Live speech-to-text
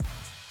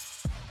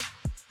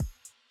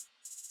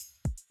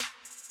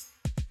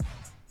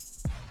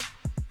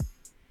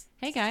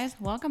Hey guys,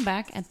 welcome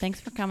back and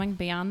thanks for coming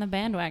beyond the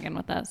bandwagon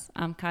with us.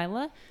 I'm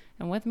Kyla,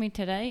 and with me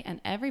today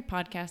and every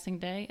podcasting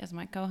day is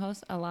my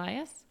co-host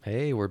Elias.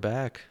 Hey, we're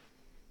back.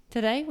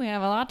 Today we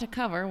have a lot to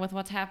cover with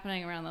what's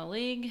happening around the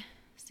league,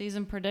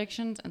 season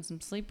predictions, and some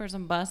sleepers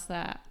and busts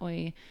that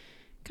we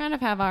kind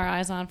of have our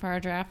eyes on for our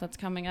draft that's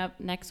coming up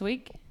next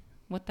week.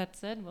 With that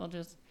said, we'll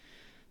just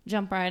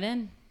jump right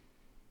in.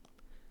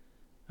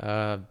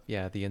 The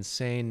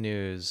insane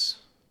news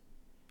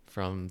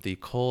from the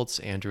Colts.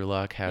 Andrew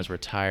Luck has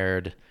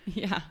retired.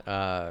 Yeah.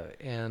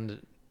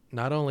 And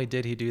not only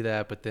did he do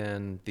that, but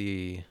then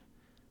the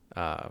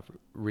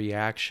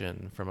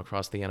reaction from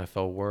across the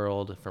NFL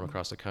world, from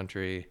across the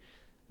country,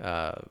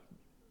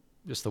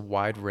 just the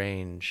wide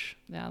range.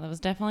 Yeah, that was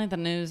definitely the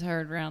news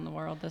heard around the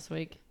world this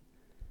week.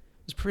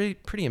 It's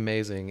pretty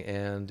amazing.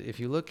 And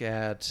if you look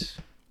at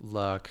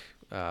Luck,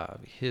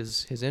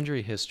 his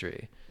injury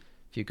history,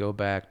 if you go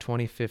back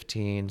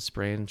 2015,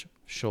 sprained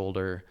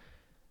shoulder,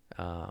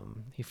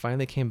 he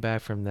finally came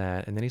back from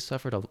that, and then he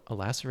suffered a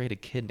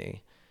lacerated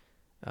kidney,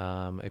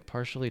 a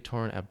partially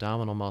torn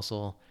abdominal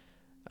muscle,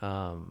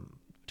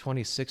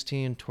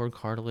 2016 torn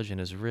cartilage in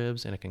his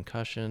ribs and a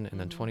concussion, and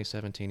then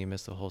 2017 he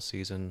missed the whole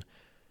season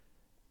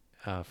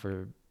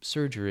for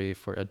surgery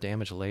for a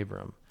damaged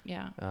labrum.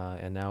 Yeah.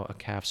 And now a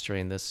calf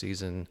strain this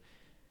season.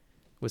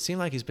 Would seem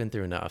like he's been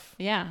through enough.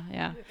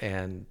 Yeah.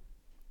 And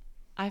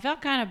I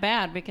felt kind of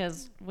bad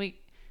because we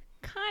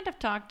kind of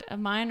talked a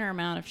minor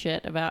amount of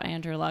shit about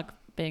Andrew Luck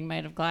being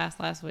made of glass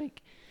last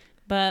week.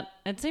 But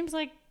it seems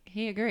like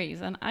he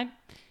agrees. And I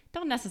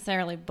don't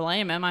necessarily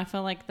blame him. I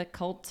feel like the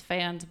Colts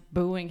fans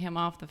booing him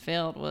off the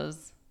field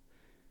was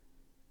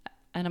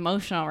an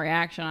emotional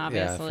reaction,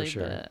 obviously. Yeah, for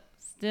sure. But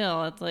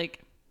still, it's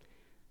like,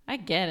 I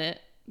get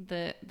it.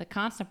 The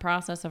constant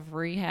process of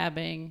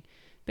rehabbing,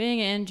 being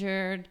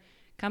injured,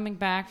 coming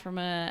back from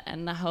it,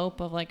 and the hope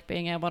of like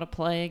being able to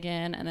play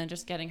again, and then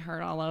just getting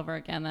hurt all over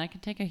again, that can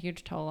take a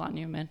huge toll on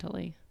you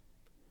mentally.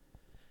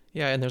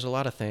 Yeah, and there's a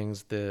lot of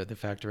things that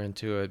factor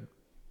into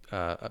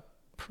it,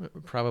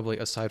 probably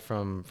aside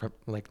from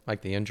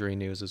like the injury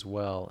news as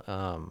well.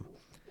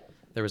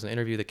 There was an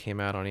interview that came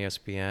out on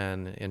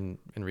ESPN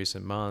in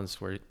recent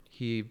months where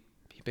he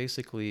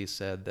basically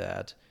said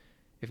that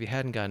if he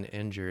hadn't gotten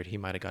injured, he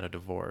might have got a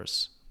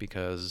divorce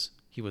because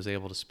he was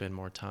able to spend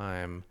more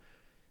time,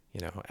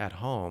 at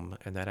home,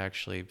 and that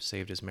actually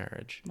saved his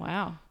marriage.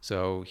 Wow.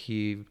 So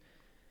he,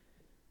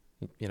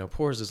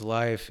 pours his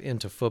life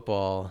into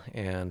football,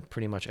 and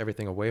pretty much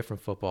everything away from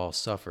football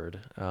suffered.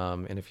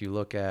 And if you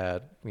look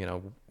at,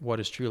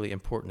 what is truly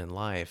important in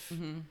life,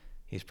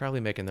 he's probably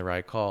making the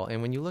right call.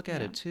 And when you look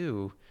at it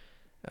too,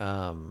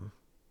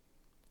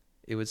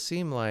 it would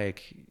seem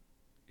like,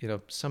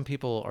 some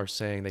people are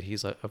saying that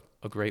he's a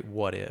great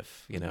what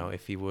if,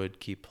 if he would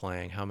keep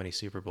playing, how many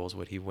Super Bowls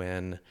would he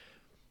win?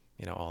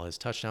 All his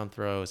touchdown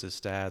throws, his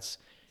stats.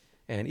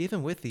 And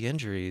even with the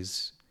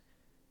injuries,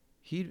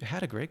 he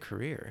had a great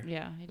career.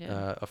 Yeah, he did.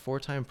 A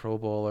 4-time Pro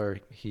Bowler.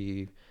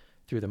 He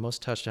threw the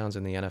most touchdowns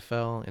in the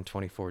NFL in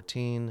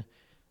 2014.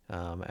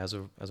 As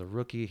a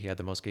rookie, he had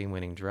the most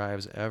game-winning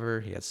drives ever.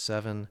 He had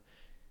 7.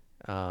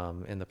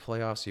 In the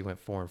playoffs, he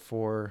went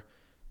 4-4.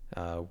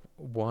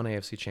 Won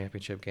AFC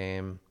Championship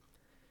game.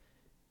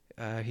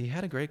 He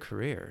had a great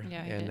career,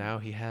 and now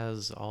he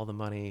has all the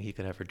money he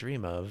could ever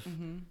dream of,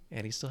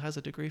 and he still has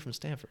a degree from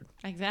Stanford.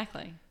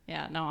 Exactly.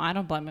 Yeah, no, I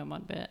don't blame him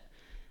one bit.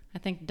 I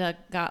think Doug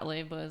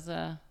Gottlieb was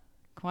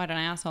quite an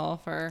asshole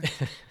for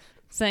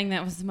saying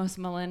that was the most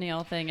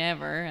millennial thing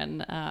ever,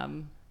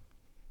 and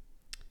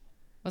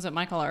was it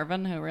Michael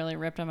Irvin who really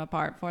ripped him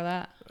apart for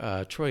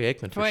that? Troy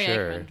Aikman, for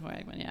sure.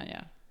 Troy Aikman,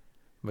 yeah.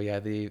 But yeah,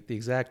 the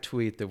exact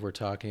tweet that we're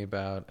talking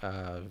about,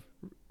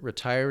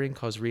 retiring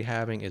cause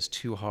rehabbing is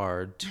too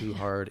hard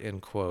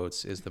in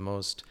quotes, is the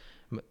most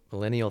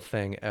millennial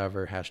thing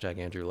ever,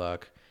 #Andrew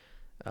Luck.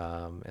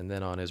 And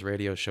then on his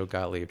radio show,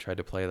 Gottlieb tried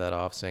to play that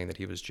off, saying that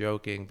he was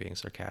joking, being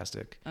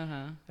sarcastic.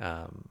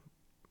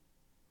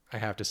 I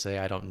have to say,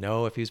 I don't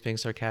know if he's being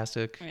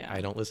sarcastic. Yeah. I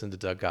don't listen to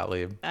Doug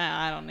Gottlieb.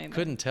 I don't either.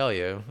 Couldn't tell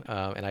you.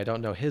 And I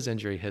don't know his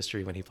injury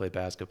history when he played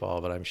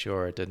basketball, but I'm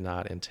sure it did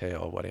not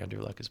entail what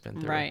Andrew Luck has been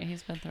through. Right,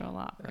 he's been through a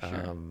lot, for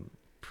sure.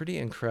 Pretty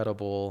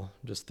incredible,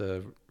 just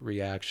the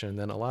reaction.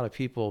 Then a lot of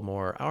people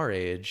more our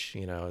age,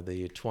 the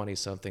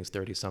 20-somethings,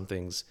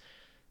 30-somethings,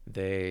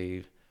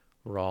 they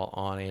were all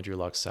on Andrew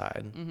Luck's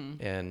side.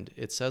 And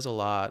it says a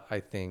lot,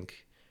 I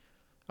think,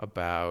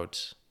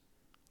 about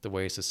the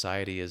way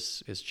society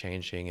is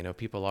changing.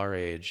 People our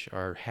age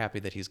are happy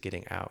that he's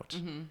getting out.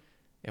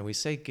 And we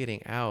say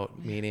getting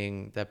out,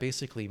 meaning that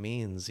basically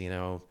means,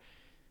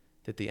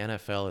 that the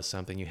NFL is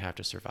something you have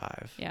to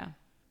survive. Yeah.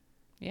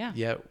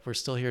 Yet we're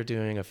still here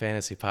doing a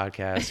fantasy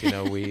podcast.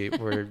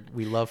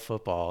 We love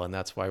football, and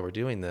that's why we're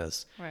doing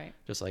this. Right.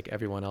 Just like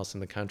everyone else in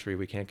the country,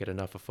 we can't get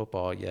enough of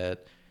football,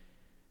 yet,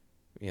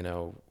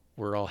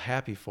 we're all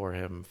happy for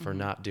him for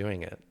not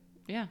doing it.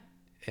 Yeah.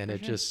 And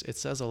it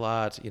says a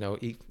lot,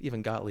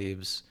 even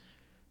Gottlieb's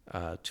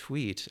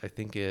tweet, I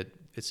think it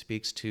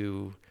speaks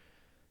to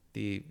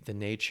the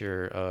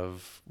nature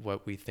of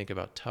what we think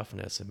about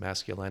toughness and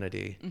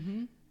masculinity.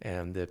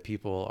 and the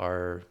people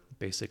are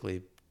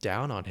basically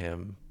down on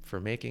him for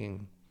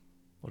making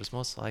what is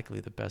most likely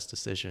the best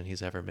decision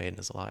he's ever made in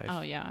his life.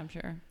 Oh, yeah, I'm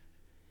sure.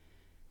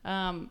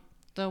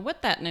 So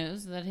with that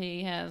news that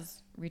he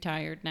has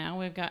retired now,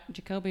 we've got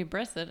Jacoby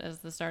Brissett as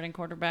the starting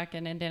quarterback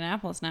in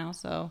Indianapolis now.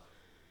 So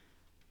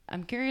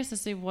I'm curious to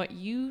see what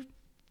you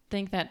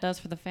think that does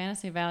for the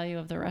fantasy value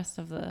of the rest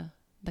of the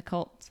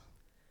Colts.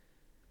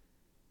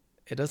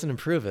 It doesn't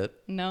improve it.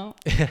 No.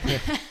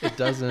 It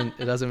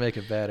doesn't make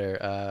it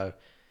better.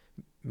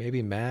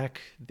 Maybe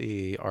Mac,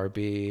 the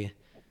RB,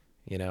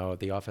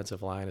 the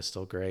offensive line is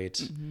still great.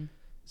 Mm-hmm.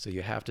 So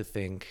you have to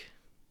think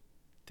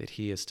that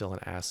he is still an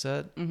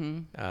asset.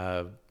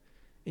 Mm-hmm.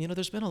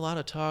 There's been a lot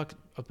of talk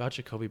about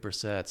Jacoby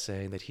Brissett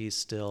saying that he's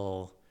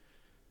still,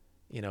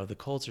 the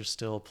Colts are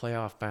still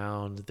playoff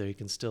bound. They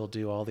can still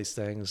do all these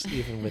things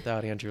even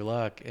without Andrew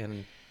Luck.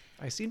 And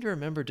I seem to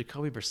remember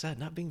Jacoby Brissett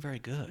not being very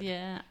good.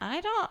 Yeah,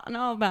 I don't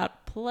know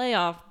about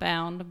playoff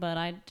bound, but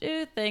I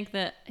do think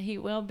that he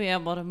will be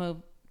able to move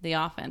the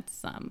offense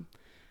some.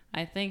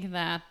 I think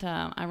that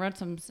I wrote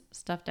some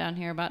stuff down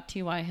here about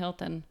T.Y.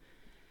 Hilton.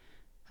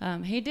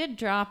 He did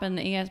drop in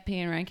the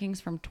ESPN rankings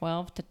from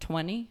 12 to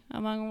 20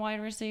 among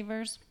wide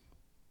receivers.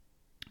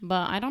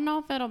 But I don't know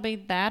if it'll be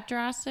that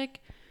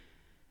drastic.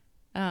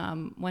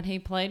 When he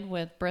played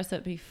with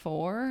Brissett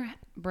before,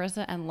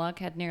 Brissett and Luck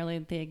had nearly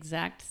the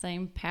exact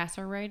same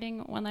passer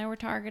rating when they were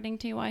targeting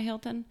T.Y.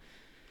 Hilton.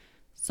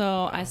 So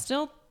wow. I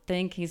still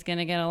think he's going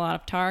to get a lot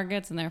of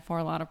targets and therefore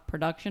a lot of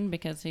production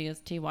because he is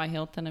T.Y.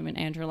 Hilton. I mean,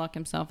 Andrew Luck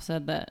himself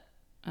said that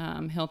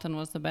Hilton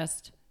was the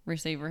best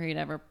receiver he'd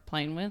ever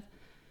played with.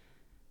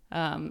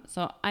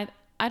 So I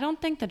don't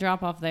think the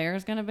drop-off there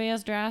is going to be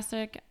as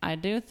drastic. I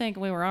do think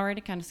we were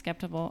already kind of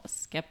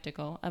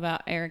skeptical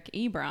about Eric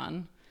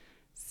Ebron.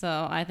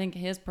 So I think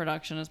his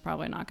production is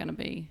probably not going to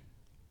be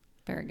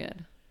very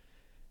good.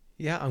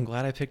 Yeah, I'm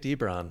glad I picked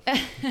Ebron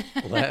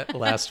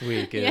last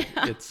week.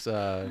 It's they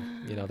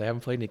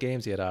haven't played any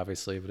games yet,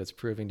 obviously, but it's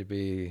proving to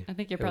be. I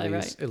think you're probably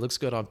right. It looks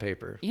good on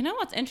paper. You know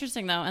what's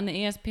interesting though? In the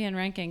ESPN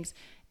rankings,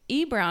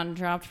 Ebron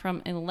dropped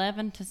from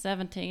 11 to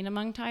 17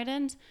 among tight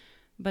ends,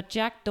 but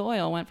Jack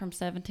Doyle went from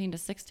 17 to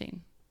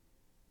 16.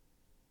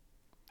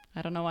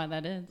 I don't know why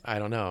that is. I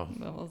don't know.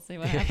 But we'll see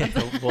what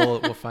happens.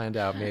 we'll find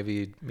out.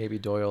 Maybe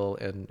Doyle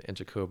and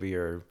Jacoby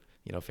are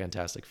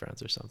fantastic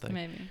friends or something.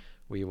 Maybe.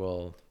 We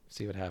will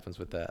see what happens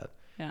with that.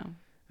 Yeah.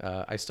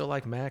 I still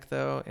like Mac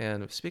though.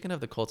 And speaking of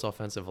the Colts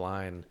offensive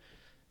line,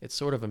 it's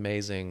sort of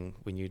amazing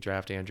when you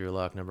draft Andrew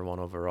Luck number 1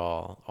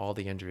 overall, all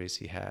the injuries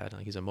he had.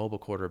 He's a mobile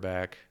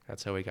quarterback.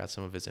 That's how he got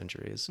some of his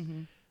injuries.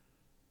 Mm-hmm.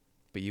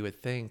 But you would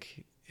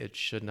think it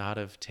should not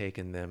have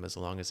taken them as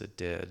long as it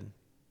did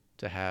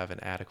to have an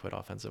adequate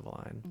offensive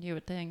line. You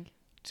would think.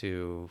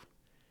 To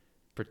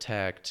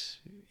protect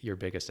your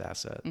biggest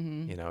asset.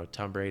 Mm-hmm.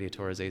 Tom Brady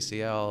tore his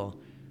ACL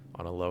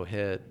on a low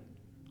hit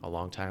a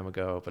long time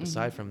ago. But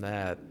aside from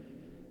that,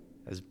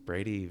 has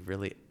Brady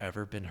really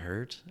ever been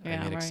hurt?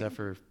 Yeah, except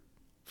for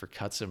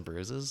cuts and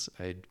bruises,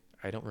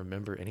 I don't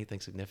remember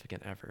anything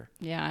significant ever.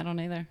 Yeah, I don't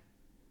either.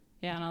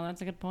 Yeah, no,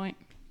 that's a good point.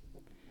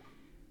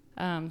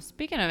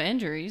 Speaking of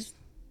injuries,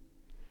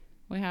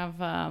 we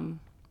have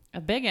a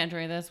big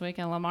injury this week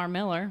in Lamar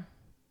Miller.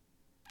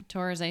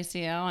 Tore his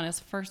ACL on his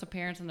first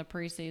appearance in the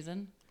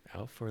preseason.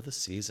 Out for the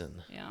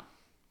season. Yeah.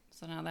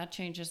 So now that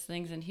changes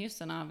things in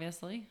Houston,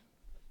 obviously.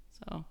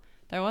 So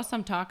there was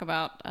some talk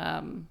about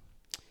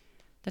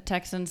the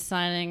Texans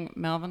signing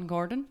Melvin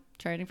Gordon,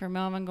 trading for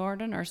Melvin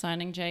Gordon, or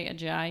signing Jay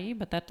Ajayi,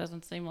 but that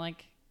doesn't seem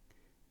like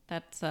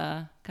that's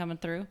coming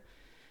through.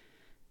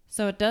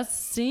 So it does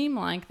seem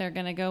like they're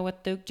going to go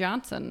with Duke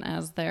Johnson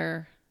as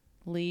their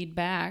lead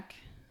back.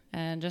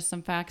 And just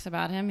some facts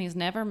about him. He's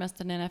never missed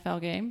an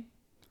NFL game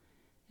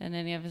in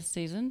any of his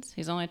seasons.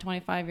 He's only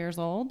 25 years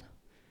old.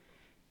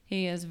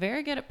 He is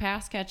very good at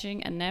pass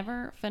catching and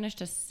never finished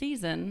a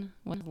season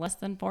with less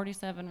than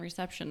 47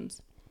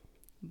 receptions.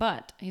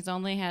 But he's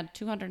only had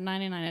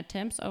 299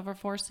 attempts over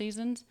 4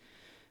 seasons,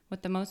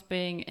 with the most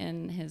being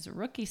in his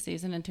rookie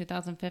season in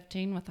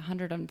 2015 with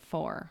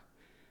 104.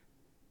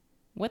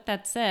 With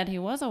that said, he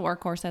was a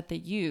workhorse at the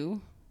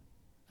U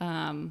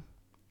in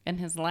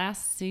his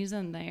last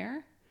season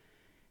there.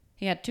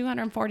 He had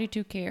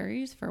 242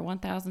 carries for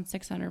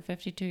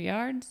 1,652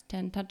 yards,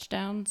 10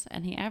 touchdowns,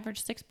 and he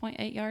averaged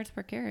 6.8 yards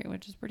per carry,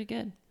 which is pretty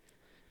good.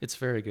 It's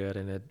very good,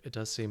 and it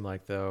does seem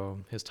like,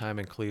 though, his time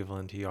in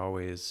Cleveland, he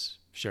always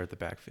shared the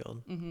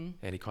backfield, and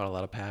he caught a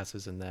lot of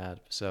passes in that.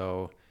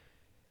 So,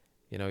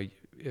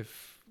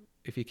 if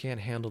you can't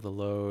handle the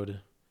load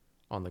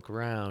on the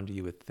ground,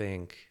 you would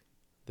think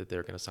that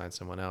they're going to sign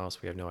someone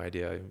else. We have no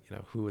idea,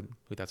 who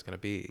that's going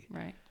to be.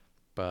 Right.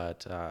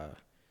 But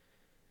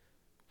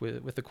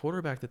with the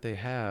quarterback that they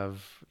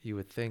have, you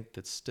would think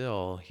that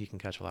still he can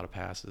catch a lot of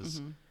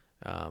passes.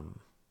 We'll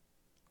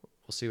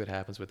see what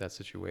happens with that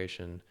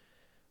situation.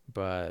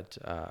 But,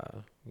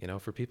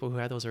 for people who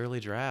had those early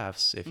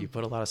drafts, if you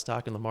put a lot of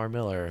stock in Lamar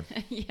Miller,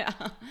 yeah,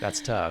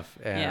 that's tough.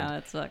 And, yeah,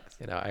 that sucks.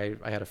 I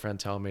had a friend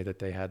tell me that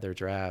they had their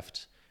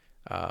draft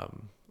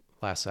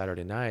last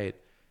Saturday night,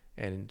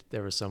 and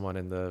there was someone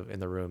in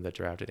the room that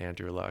drafted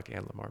Andrew Luck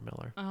and Lamar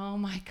Miller. Oh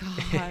my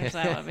gosh,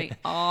 that would be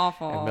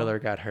awful. And Miller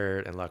got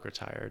hurt, and Luck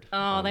retired.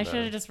 Oh, they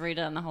should have just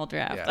redone the whole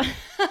draft.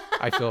 Yeah.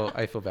 I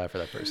feel bad for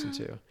that person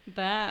too.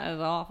 That is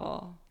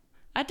awful.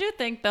 I do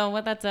think, though,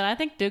 with that said, I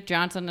think Duke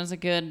Johnson is a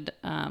good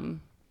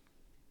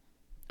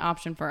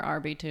option for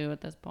RB2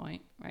 at this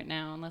point right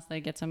now, unless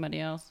they get somebody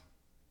else.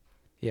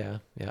 Yeah,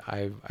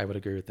 I would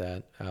agree with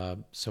that.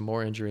 Some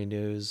more injury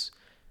news.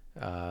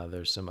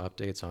 There's some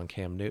updates on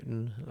Cam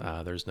Newton.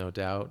 There's no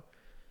doubt,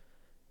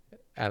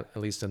 at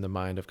least in the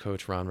mind of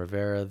Coach Ron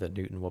Rivera, that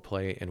Newton will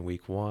play in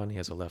Week 1. He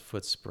has a left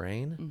foot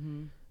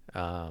sprain.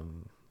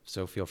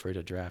 So feel free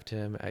to draft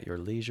him at your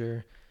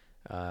leisure.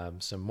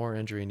 Some more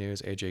injury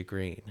news. AJ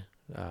Green.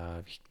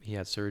 He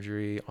had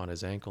surgery on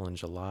his ankle in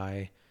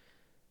July.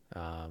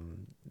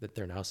 That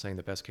they're now saying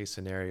the best case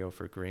scenario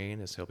for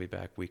Green is he'll be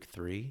back Week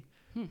 3.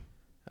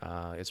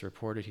 It's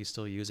reported he's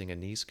still using a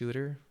knee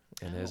scooter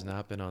and has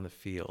not been on the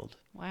field.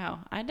 Wow.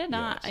 I did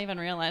not even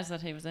realize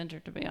that he was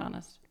injured, to be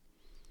honest.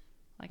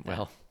 Like that.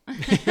 Well,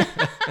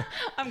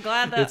 I'm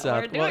glad that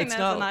we're doing this,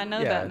 and I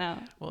know that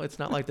now. Well, it's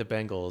not like the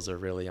Bengals are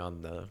really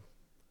on the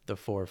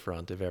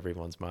forefront of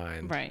everyone's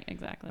mind. Right,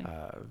 exactly.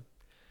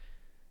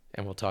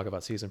 And we'll talk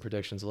about season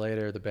predictions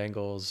later. The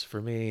Bengals, for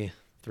me,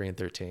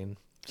 3-13.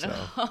 So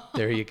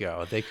there you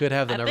go. They could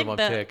have the number 1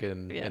 pick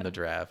in the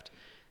draft.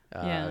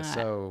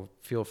 So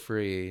feel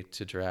free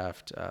to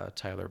draft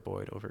Tyler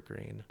Boyd over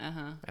Green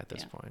at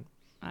this point.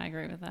 I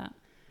agree with that.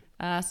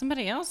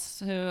 Somebody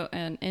else who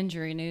in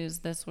injury news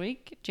this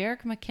week,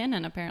 Jerick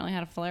McKinnon apparently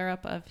had a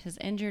flare-up of his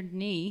injured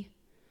knee.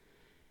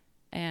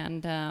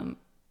 And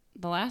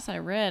the last I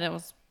read, it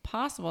was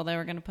possible they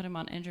were going to put him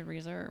on injured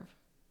reserve.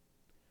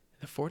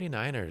 The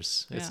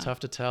 49ers, it's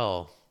tough to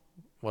tell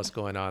what's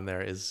going on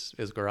there. Is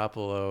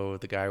Garoppolo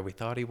the guy we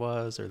thought he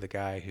was, or the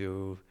guy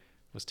who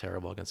was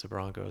terrible against the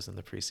Broncos in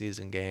the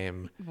preseason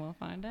game? We'll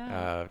find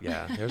out.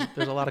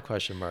 There's a lot of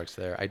question marks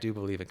there. I do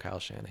believe in Kyle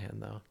Shanahan,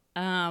 though.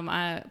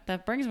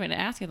 That brings me to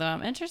ask you, though.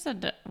 I'm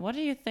interested. What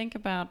do you think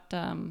about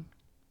Tevin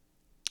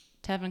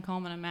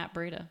Coleman and Matt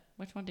Breida?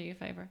 Which one do you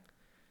favor?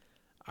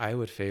 I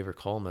would favor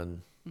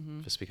Coleman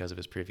just because of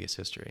his previous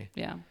history.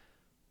 Yeah,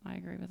 I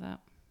agree with that.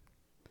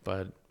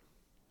 But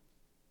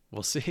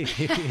we'll see.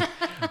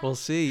 We'll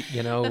see.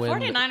 You know, the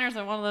 49ers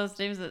are one of those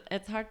teams that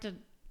it's hard to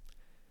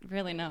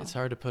really know. It's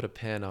hard to put a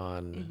pin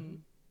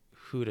on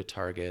who to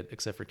target,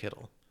 except for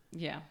Kittle.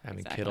 Yeah, I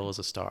mean, Kittle is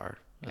a star.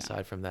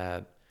 Aside from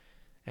that,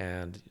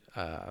 and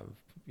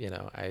you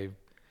know,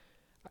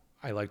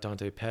 I like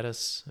Dante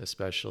Pettis,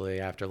 especially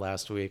after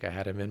last week. I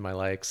had him in my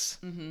likes,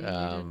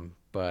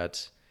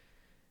 but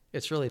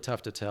it's really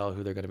tough to tell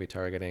who they're going to be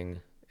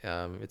targeting.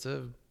 It's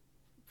a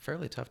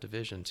fairly tough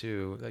division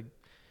too. Like,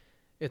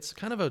 it's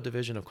kind of a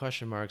division of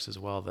question marks as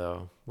well,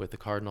 though, with the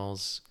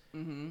Cardinals.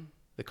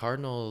 The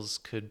Cardinals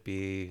could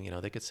be, you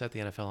know, they could set the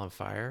NFL on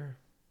fire.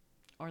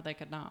 Or they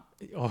could not.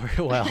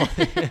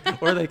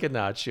 Or they could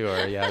not,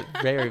 sure. Yeah,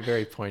 very,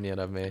 very poignant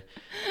of me.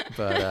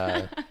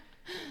 But,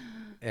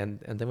 and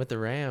then with the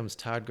Rams,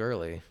 Todd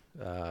Gurley.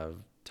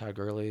 Todd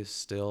Gurley's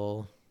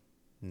still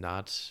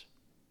not,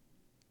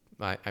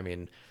 I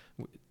mean,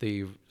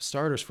 the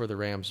starters for the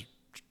Rams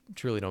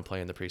truly don't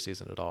play in the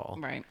preseason at all.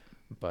 Right.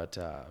 But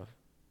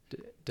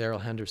Darrell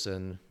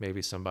Henderson may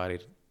be somebody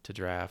to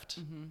draft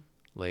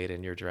late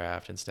in your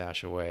draft and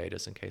stash away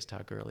just in case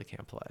Todd Gurley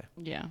can't play.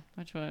 Yeah,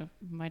 which we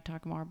might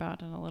talk more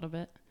about in a little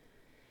bit.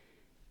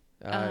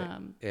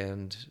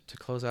 And to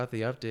close out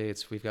the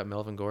updates, we've got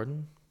Melvin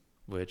Gordon,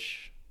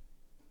 which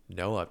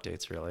no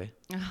updates really.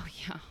 Oh,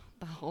 yeah,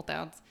 the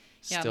holdouts.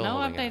 Yeah, Still no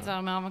holding updates out.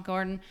 on Melvin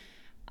Gordon.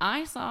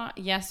 I saw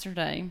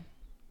yesterday,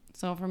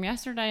 so from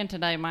yesterday and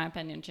today, my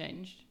opinion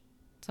changed.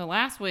 So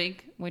last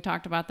week, we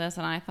talked about this,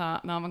 and I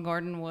thought Melvin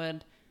Gordon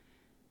would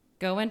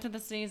go into the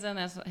season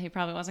as he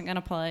probably wasn't going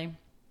to play.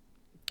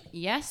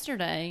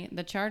 Yesterday,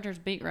 the Chargers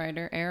beat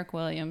writer, Eric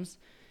Williams,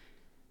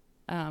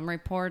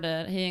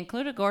 reported, he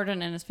included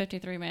Gordon in his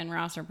 53-man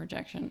roster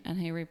projection, and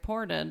he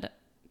reported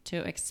to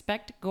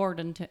expect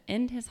Gordon to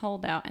end his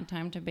holdout in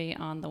time to be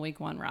on the Week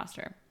 1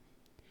 roster.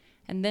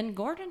 And then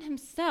Gordon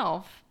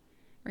himself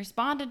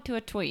responded to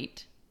a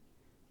tweet.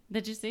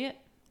 Did you see it?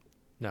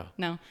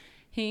 No.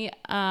 He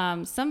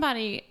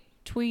somebody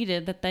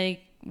tweeted that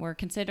they were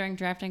considering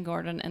drafting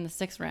Gordon in the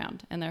 6th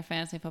round in their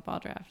fantasy football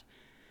draft.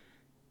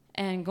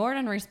 And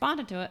Gordon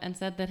responded to it and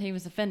said that he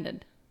was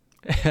offended.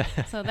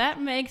 So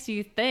that makes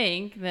you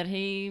think that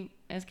he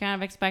is kind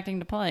of expecting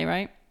to play,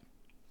 right?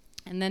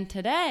 And then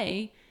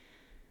today,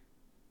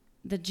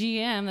 the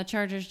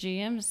Chargers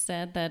GM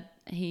said that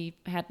he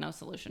had no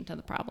solution to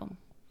the problem.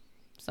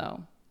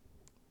 So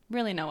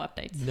really no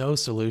updates. No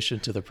solution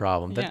to the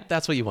problem.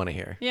 That's what you want to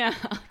hear. Yeah,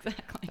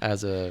 exactly.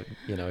 As a,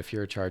 you know, if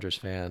you're a Chargers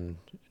fan,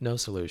 no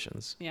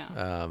solutions.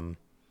 Yeah.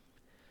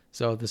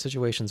 So the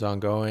situation's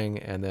ongoing,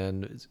 and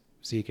then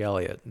Zeke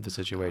Elliott, the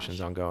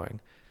situation's ongoing.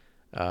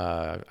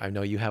 I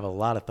know you have a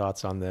lot of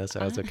thoughts on this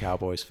as a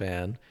Cowboys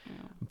fan,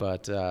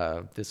 but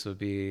this would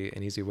be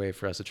an easy way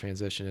for us to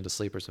transition into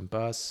sleepers and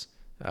busts.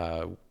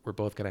 We're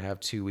both going to have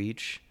 2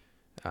 each.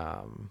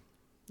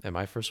 And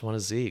my first one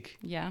is Zeke.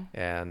 Yeah.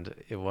 And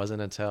it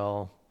wasn't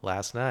until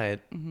last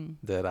night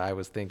that I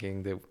was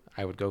thinking that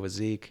I would go with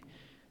Zeke.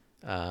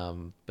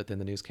 But then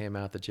the news came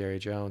out that Jerry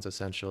Jones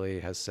essentially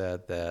has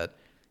said that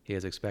he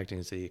is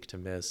expecting Zeke to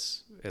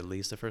miss at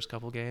least the first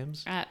couple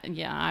games.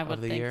 Yeah, I would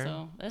think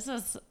so. This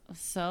is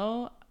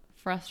so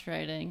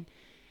frustrating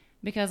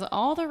because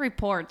all the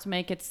reports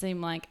make it seem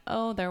like,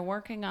 oh, they're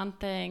working on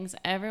things.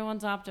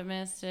 Everyone's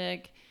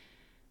optimistic.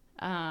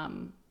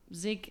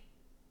 Zeke,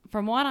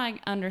 from what I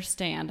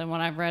understand and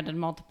what I've read in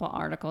multiple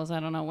articles, I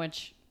don't know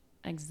which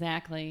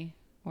exactly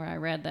where I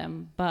read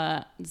them,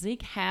 but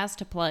Zeke has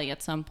to play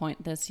at some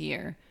point this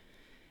year.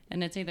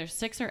 And it's either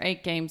 6 or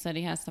 8 games that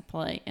he has to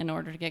play in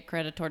order to get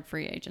credit toward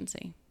free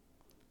agency.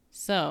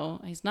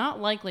 So he's not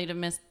likely to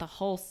miss the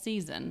whole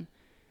season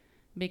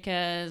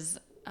because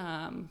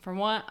from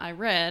what I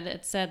read,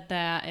 it said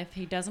that if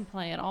he doesn't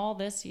play at all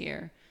this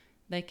year,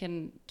 they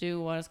can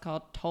do what is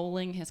called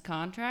tolling his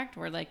contract,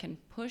 where they can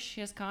push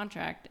his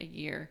contract a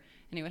year,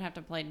 and he would have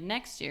to play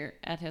next year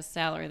at his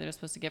salary that he's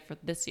supposed to get for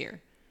this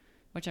year,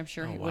 which I'm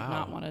sure he would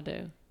not want to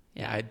do.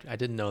 Yeah, I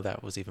didn't know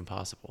that was even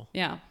possible.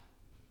 Yeah.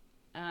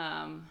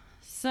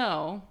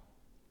 So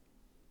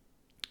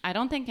I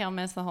don't think he'll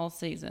miss the whole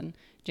season.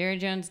 Jerry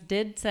Jones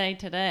did say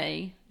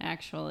today,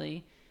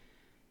 actually,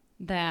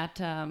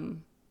 that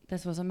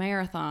this was a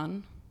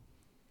marathon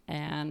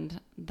and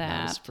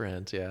that Not a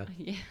sprint, yeah.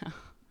 Yeah.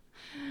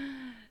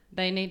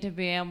 They need to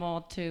be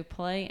able to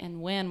play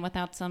and win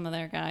without some of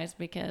their guys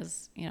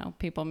because, you know,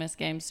 people miss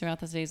games throughout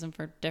the season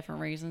for different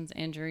reasons,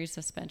 injuries,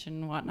 suspension,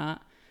 and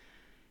whatnot.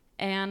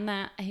 And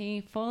that he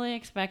fully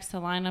expects to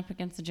line up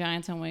against the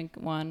Giants in week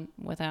 1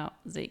 without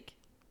Zeke.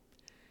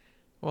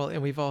 Well,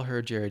 and we've all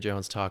heard Jerry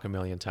Jones talk a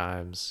million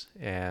times.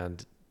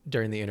 And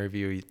during the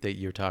interview that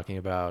you're talking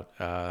about,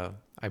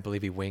 I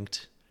believe he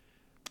winked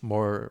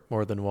more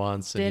than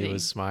once, and he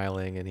was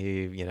smiling, and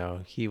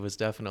he was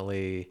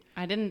definitely.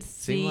 I didn't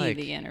see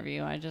the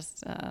interview. I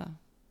just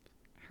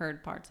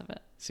heard parts of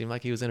it. Seemed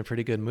like he was in a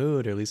pretty good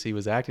mood, or at least he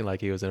was acting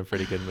like he was in a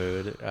pretty good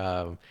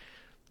mood.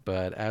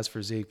 But as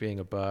for Zeke being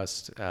a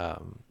bust,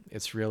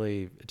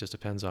 it just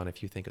depends on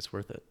if you think it's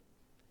worth it.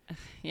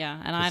 Yeah,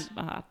 and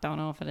I don't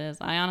know if it is.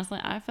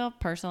 I feel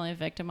personally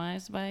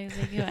victimized by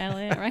Ezekiel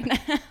Elliott right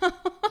now.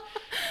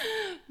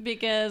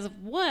 Because,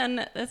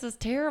 one, this is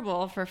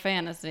terrible for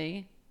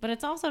fantasy, but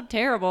it's also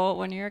terrible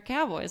when you're a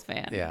Cowboys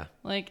fan. Yeah.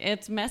 Like,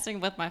 it's messing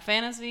with my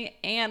fantasy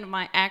and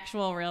my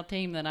actual real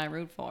team that I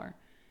root for.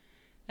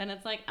 And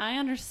it's like, I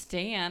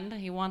understand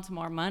he wants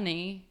more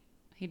money.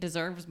 He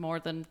deserves more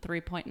than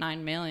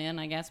 $3.9 million,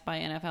 I guess, by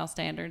NFL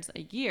standards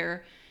a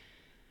year.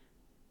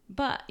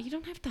 But you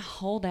don't have to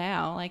hold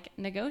out. Like,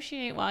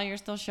 negotiate while you're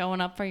still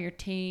showing up for your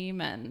team.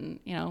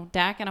 And, you know,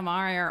 Dak and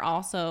Amari are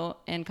also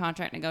in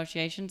contract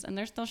negotiations, and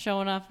they're still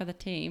showing up for the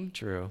team.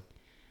 True.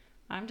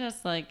 I'm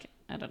just like,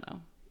 I don't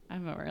know.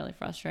 I'm really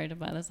frustrated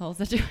by this whole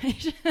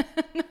situation.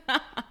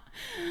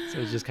 So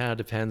it just kind of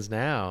depends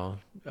now.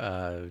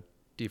 Do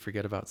you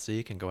forget about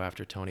Zeke and go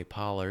after Tony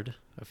Pollard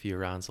a few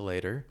rounds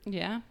later?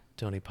 Yeah.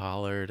 Tony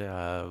Pollard,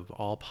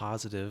 all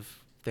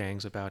positive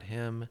things about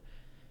him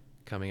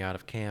coming out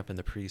of camp in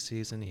the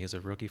preseason. He's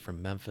a rookie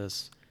from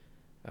Memphis.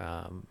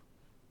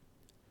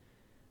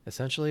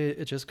 Essentially,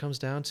 it just comes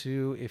down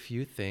to if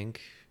you think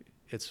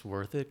it's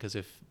worth it, because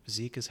if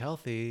Zeke is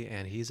healthy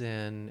and he's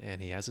in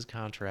and he has his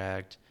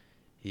contract,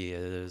 he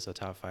is a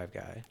top 5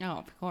 guy. Oh,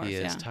 of course, He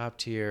is top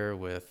tier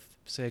with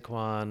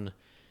Saquon.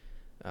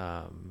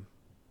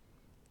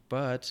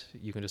 But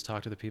you can just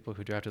talk to the people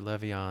who drafted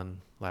Le'Veon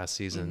last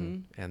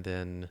season, and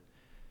then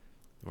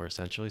we're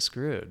essentially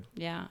screwed.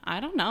 Yeah,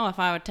 I don't know if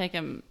I would take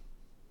him.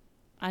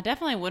 I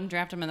definitely wouldn't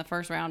draft him in the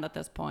first round at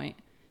this point.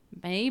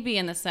 Maybe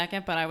in the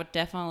second, but I would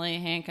definitely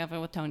handcuff it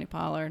with Tony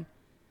Pollard.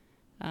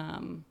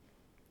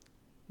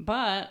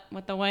 But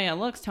with the way it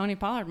looks, Tony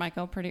Pollard might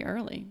go pretty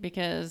early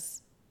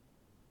because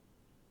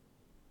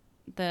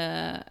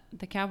the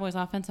Cowboys'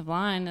 offensive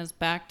line is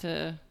back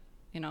to,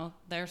 you know,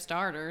 their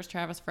starters.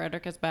 Travis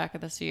Frederick is back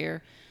this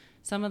year.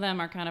 Some of them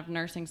are kind of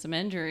nursing some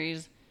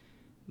injuries,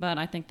 but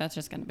I think that's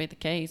just going to be the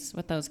case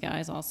with those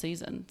guys all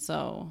season.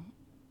 So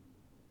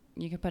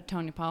you could put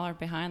Tony Pollard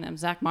behind them.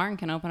 Zach Martin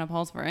can open up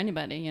holes for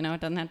anybody. You know,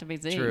 it doesn't have to be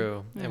Zeke.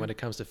 True. Yeah. And when it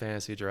comes to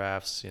fantasy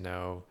drafts, you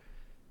know,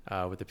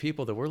 with the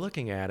people that we're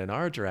looking at in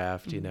our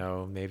draft, you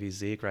know, maybe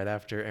Zeke right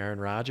after Aaron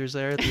Rodgers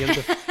there at the end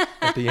of the,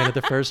 at the end of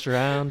the first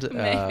round.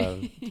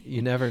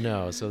 You never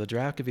know. So the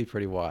draft could be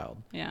pretty wild.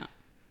 Yeah.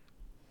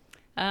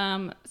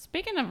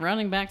 Speaking of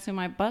running backs who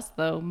might bust,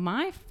 though,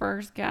 my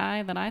first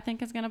guy that I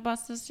think is going to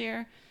bust this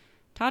year,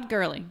 Todd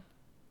Gurley.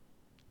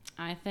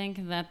 I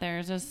think that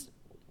there's just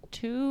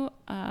too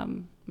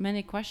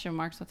many question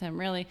marks with him,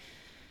 really.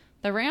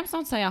 The Rams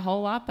don't say a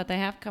whole lot, but they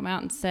have come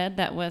out and said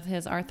that with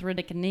his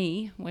arthritic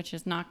knee, which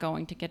is not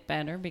going to get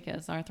better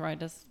because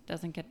arthritis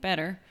doesn't get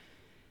better,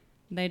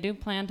 they do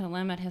plan to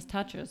limit his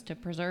touches to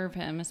preserve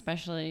him,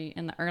 especially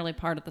in the early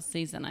part of the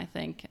season, I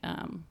think.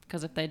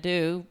 Because if they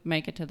do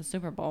make it to the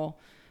Super Bowl,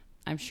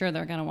 I'm sure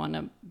they're going to want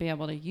to be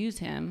able to use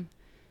him.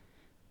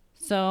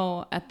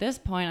 So at this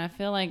point, I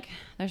feel like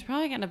there's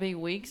probably going to be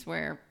weeks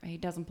where he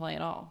doesn't play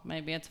at all.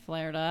 Maybe it's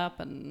flared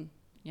up and,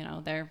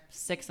 they're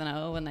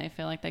 6-0 and they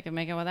feel like they can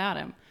make it without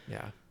him.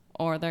 Yeah.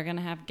 Or they're going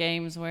to have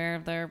games where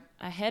they're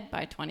ahead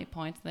by 20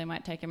 points. They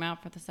might take him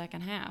out for the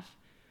second half.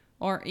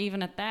 Or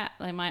even at that,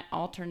 they might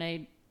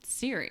alternate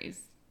series.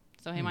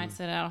 So he might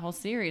sit out a whole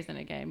series in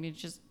a game.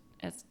 It's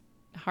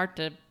hard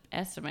to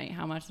estimate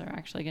how much they're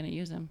actually going to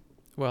use him.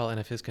 Well,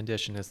 and if his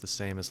condition is the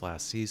same as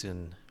last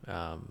season,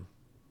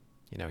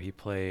 he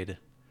played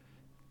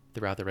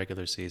throughout the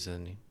regular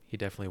season. He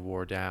definitely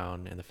wore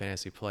down in the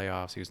fantasy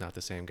playoffs. He was not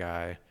the same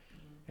guy.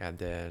 And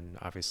then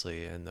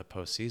obviously in the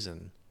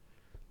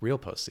real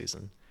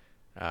postseason,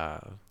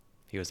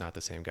 he was not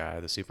the same guy.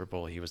 The Super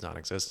Bowl, he was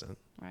non-existent.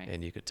 Right.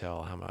 And you could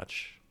tell how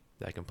much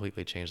that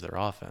completely changed their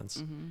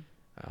offense.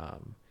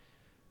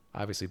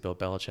 Obviously, Bill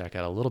Belichick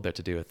had a little bit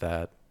to do with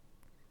that.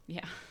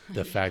 Yeah.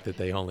 The fact that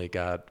they only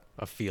got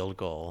a field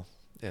goal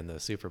in the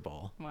Super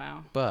Bowl.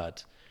 Wow.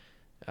 But,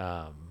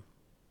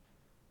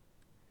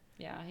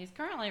 yeah, he's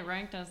currently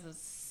ranked as the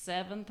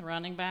 7th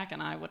running back,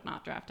 and I would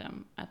not draft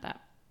him at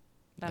that.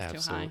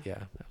 That's too high.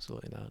 Yeah,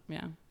 absolutely not.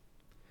 Yeah.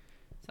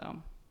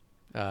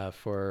 So.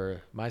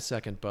 For my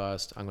second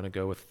bust, I'm going to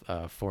go with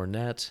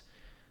Fournette.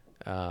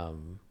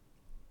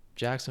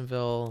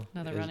 Jacksonville.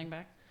 Another running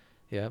back.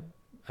 Yep.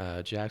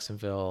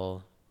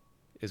 Jacksonville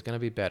is going to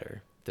be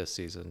better this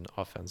season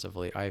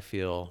offensively, I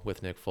feel,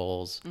 with Nick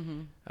Foles.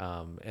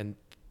 And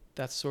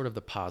that's sort of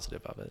the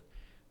positive of it.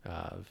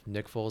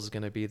 Nick Foles is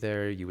going to be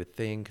there. You would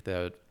think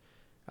that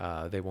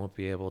they won't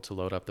be able to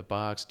load up the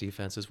box.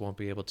 Defenses won't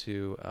be able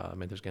to.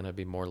 And there's going to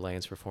be more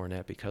lanes for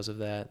Fournette because of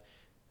that.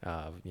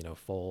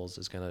 Foles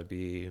is going to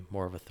be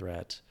more of a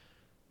threat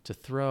to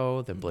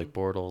throw than Blake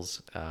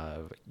Bortles.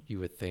 You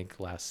would think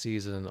last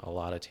season a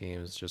lot of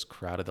teams just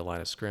crowded the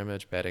line of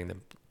scrimmage, betting that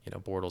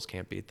Bortles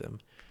can't beat them.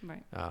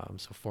 Right.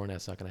 So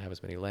Fournette's not going to have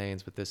as many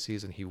lanes, but this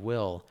season he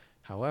will.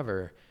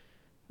 However,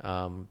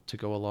 to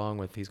go along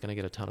with he's going to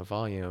get a ton of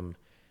volume,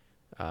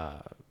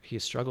 he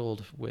has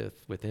struggled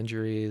with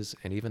injuries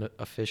and even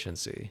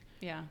efficiency.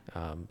 Yeah.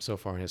 So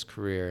far in his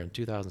career. In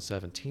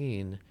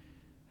 2017,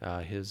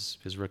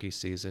 his rookie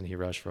season, he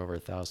rushed for over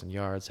 1,000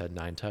 yards, had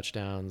 9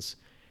 touchdowns.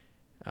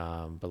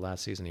 But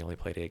last season he only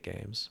played 8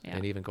 games. Yeah.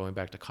 And even going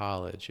back to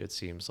college, it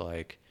seems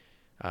like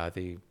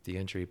the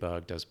injury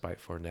bug does bite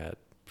Fournette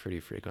pretty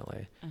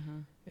frequently.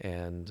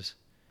 And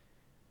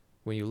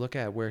when you look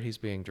at where he's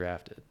being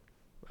drafted,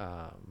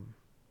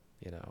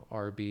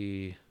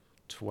 RB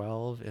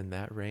 12 in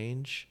that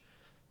range,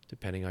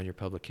 depending on your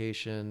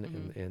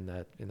publication, in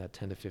that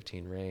 10 to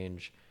 15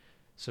 range.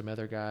 Some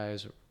other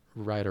guys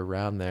right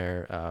around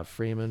there,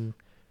 Freeman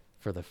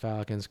for the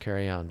Falcons,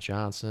 Kerryon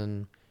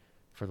Johnson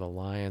for the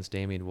Lions,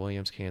 Damian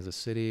Williams, Kansas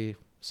City.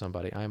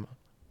 Somebody I'm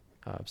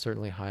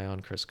certainly high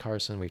on, Chris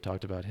Carson. We've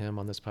talked about him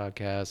on this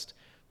podcast.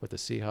 With the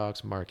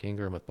Seahawks, Mark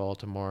Ingram with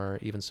Baltimore,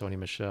 even Sony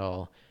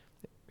Michel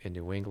in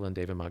New England,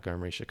 David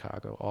Montgomery,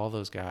 Chicago. All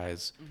those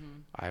guys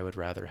I would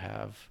rather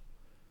have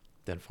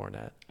than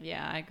Fournette.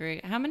 Yeah, I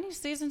agree. How many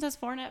seasons has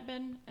Fournette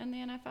been in the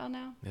NFL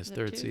now? His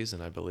third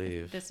season, I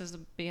believe. This is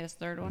be his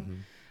third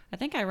one. I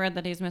think I read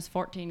that he's missed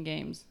 14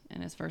 games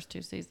in his first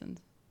 2 seasons.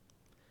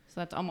 So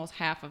that's almost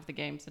half of the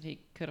games that he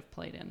could have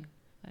played in.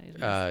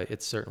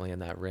 It's certainly in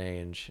that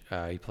range.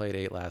 He played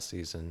 8 last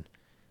season.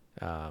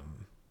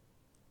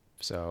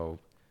 So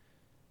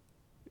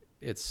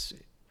it's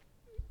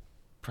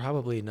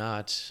probably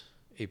not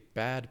a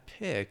bad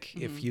pick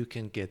if you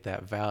can get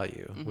that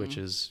value, which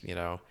is,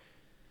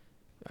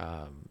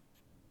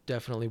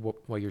 definitely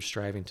what you're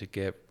striving to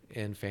get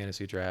in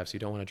fantasy drafts. You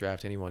don't want to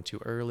draft anyone too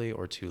early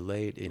or too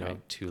late.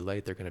 Too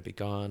late, they're going to be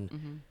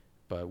gone.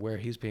 But where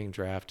he's being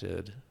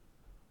drafted,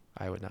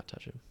 I would not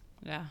touch him.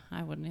 Yeah,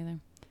 I wouldn't either.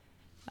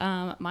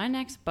 My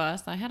next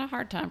bust, I had a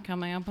hard time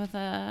coming up with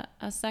a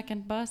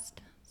second bust.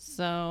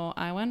 So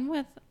I went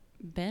with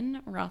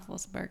Ben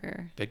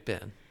Roethlisberger. Big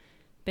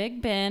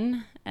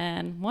Ben.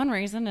 And one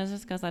reason is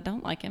just because I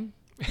don't like him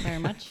very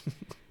much.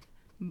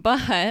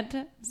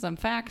 But some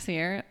facts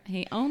here.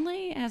 He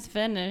only has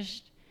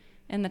finished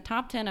in the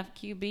top 10 of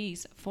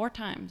QBs 4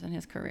 times in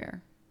his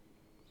career.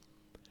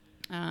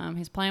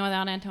 He's playing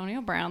without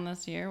Antonio Brown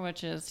this year,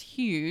 which is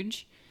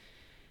huge.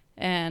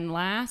 And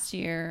last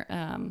year,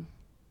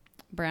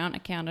 Brown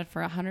accounted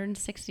for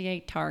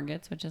 168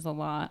 targets, which is a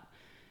lot,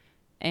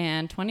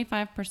 and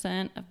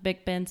 25% of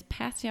Big Ben's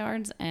pass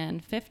yards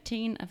and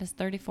 15 of his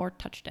 34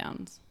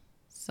 touchdowns.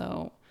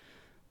 So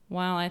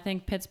while I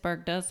think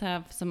Pittsburgh does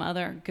have some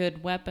other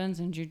good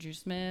weapons in Juju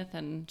Smith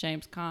and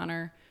James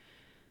Conner,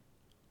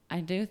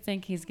 I do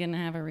think he's going to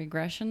have a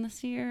regression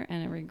this year,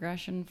 and a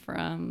regression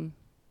from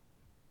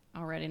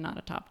already not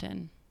a top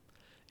 10.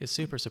 It's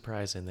super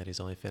surprising that he's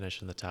only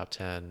finished in the top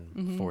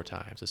 10 4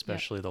 times,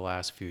 especially the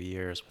last few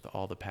years with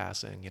all the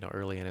passing.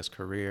 Early in his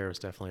career, it was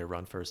definitely a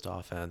run-first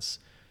offense,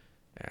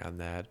 and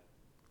that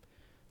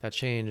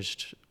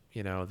changed.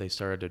 They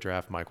started to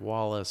draft Mike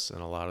Wallace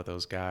and a lot of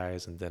those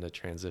guys, and then it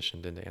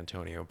transitioned into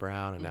Antonio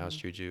Brown, and now it's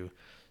Juju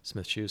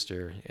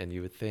Smith-Schuster. And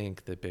you would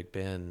think that Big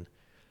Ben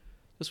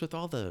just with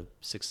all the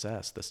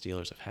success the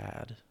Steelers have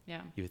had,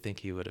 Yeah. you would think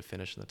he would have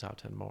finished in the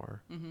top 10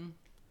 more. Mm-hmm.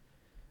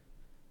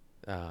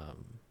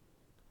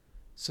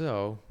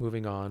 So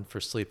moving on for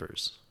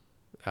sleepers.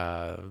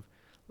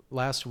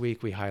 Last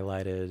week we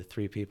highlighted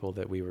 3 people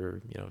that we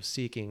were,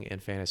 seeking in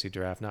fantasy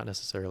draft, not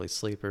necessarily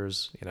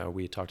sleepers.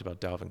 We talked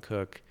about Dalvin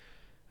Cook.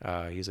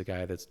 He's a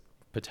guy that's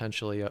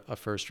potentially a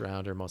first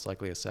rounder, most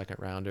likely a second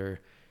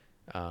rounder.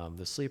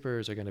 The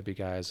sleepers are going to be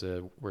guys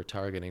that we're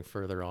targeting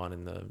further on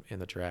in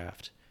the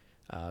draft,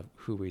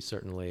 who we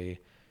certainly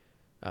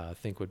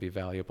think would be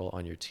valuable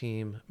on your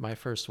team. My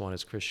first one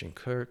is Christian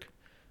Kirk.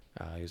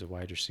 He's a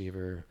wide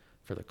receiver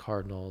for the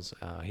Cardinals.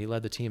 He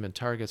led the team in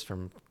targets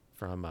from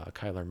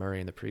Kyler Murray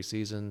in the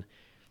preseason.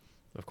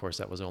 Of course,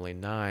 that was only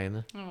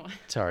 9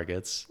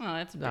 targets. Well,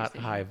 that's not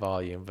high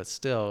volume, but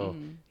still,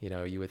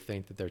 you would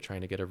think that they're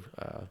trying to get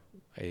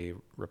a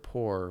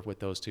rapport with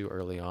those two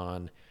early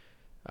on.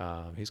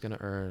 He's going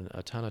to earn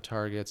a ton of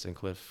targets in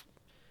Cliff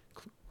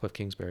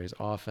Kingsbury's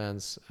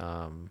offense.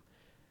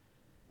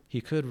 He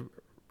could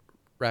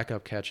rack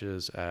up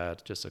catches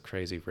at just a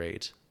crazy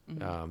rate.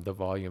 The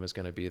volume is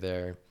going to be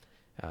there.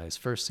 His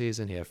first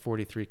season, he had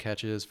 43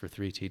 catches for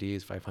 3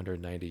 TDs,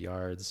 590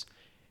 yards.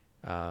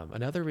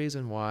 Another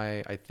reason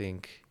why I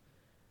think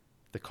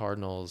the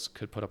Cardinals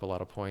could put up a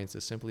lot of points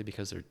is simply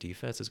because their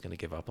defense is going to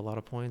give up a lot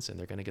of points, and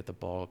they're going to get the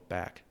ball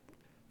back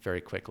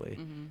very quickly.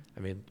 I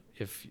mean,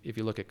 if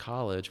you look at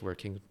college, where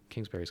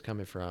Kingsbury's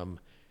coming from,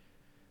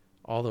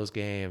 all those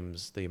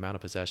games, the amount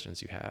of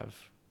possessions you have,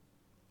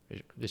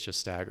 it's just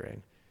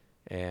staggering.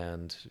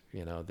 And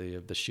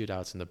the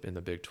shootouts in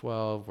the Big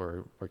 12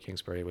 where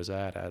Kingsbury was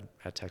at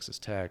Texas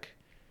Tech,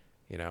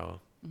 I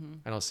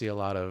don't see a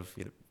lot of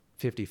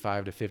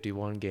 55 to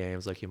 51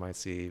 games like you might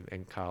see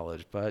in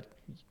college, but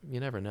you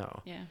never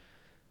know. Yeah.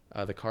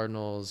 The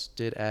Cardinals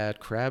did add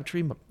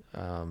Crabtree.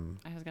 I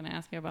was going to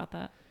ask you about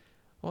that.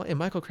 Well, and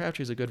Michael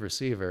Crabtree's a good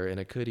receiver, and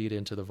it could eat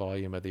into the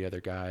volume of the other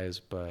guys,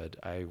 but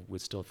I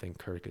would still think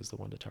Kirk is the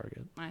one to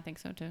target. I think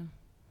so too.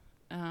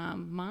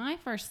 My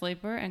first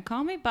sleeper, and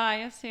call me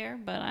biased here,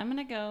 but I'm going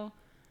to go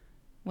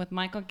with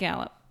Michael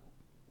Gallup.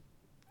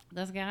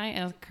 This guy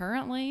is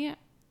currently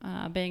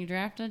being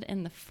drafted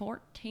in the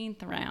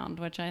 14th round,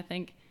 which I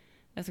think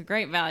is a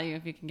great value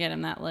if you can get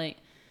him that late.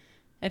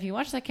 If you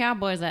watch the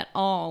Cowboys at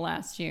all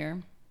last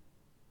year,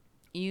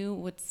 you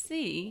would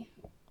see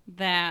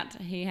that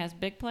he has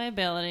big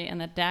playability and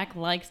that Dak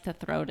likes to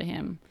throw to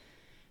him.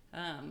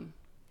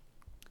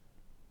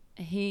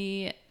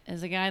 He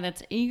is a guy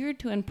that's eager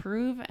to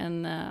improve,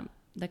 and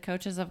the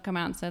coaches have come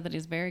out and said that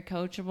he's very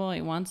coachable.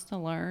 He wants to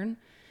learn.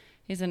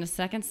 He's in his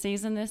 2nd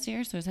season this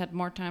year, so he's had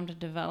more time to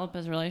develop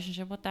his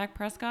relationship with Dak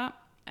Prescott.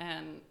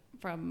 And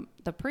from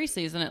the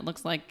preseason, it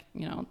looks like,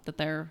 that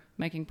they're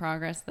making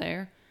progress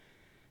there.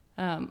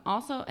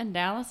 Also in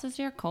Dallas this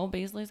year, Cole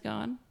Beasley's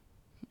gone.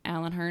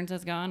 Allen Hurns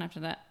is gone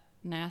after that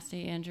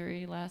nasty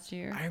injury last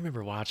year. I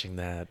remember watching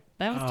that.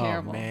 That was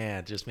terrible. Oh, man,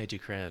 it just made you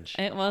cringe.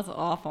 It was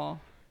awful.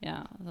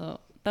 Yeah. So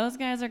those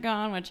guys are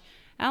gone, which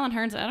Allen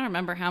Hurns, I don't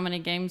remember how many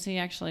games he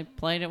actually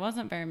played. It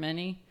wasn't very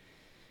many.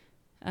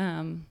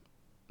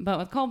 But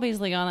with Cole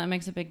Beasley gone, that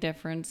makes a big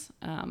difference.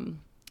 Some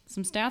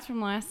stats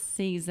from last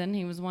season.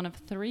 He was one of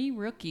 3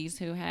 rookies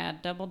who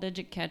had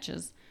double-digit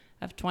catches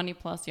of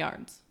 20-plus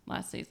yards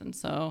last season.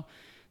 So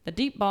the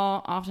deep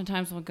ball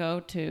oftentimes will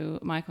go to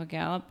Michael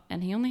Gallup,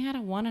 and he only had a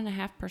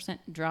 1.5%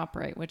 drop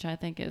rate, which I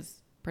think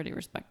is pretty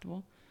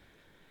respectable.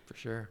 For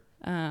sure.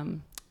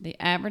 The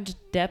average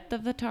depth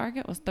of the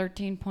target was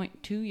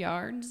 13.2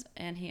 yards,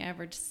 and he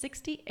averaged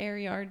 60 air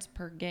yards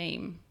per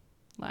game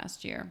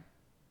last year.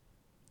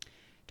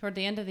 Toward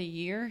the end of the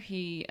year,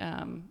 he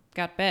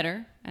got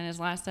better. In his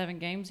last 7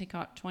 games, he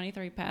caught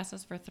 23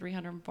 passes for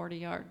 340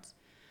 yards.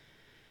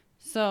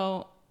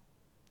 So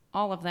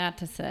all of that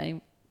to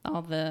say,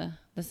 all the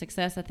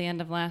success at the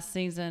end of last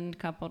season,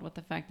 coupled with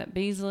the fact that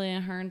Beasley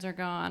and Hurns are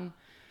gone,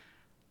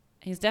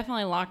 he's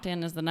definitely locked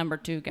in as the number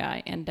 2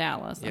 guy in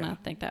Dallas, and I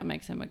think that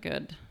makes him a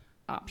good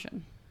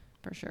option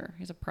for sure.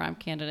 He's a prime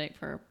candidate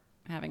for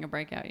having a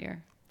breakout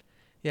year.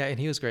 Yeah, and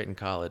he was great in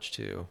college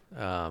too.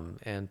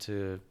 And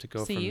to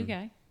go from CU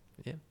guy.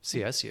 Yeah,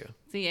 CSU.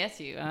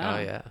 CSU. Oh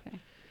yeah. Okay.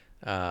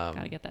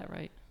 Gotta get that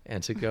right.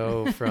 And to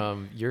go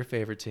from your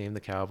favorite team, the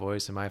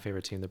Cowboys, to my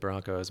favorite team, the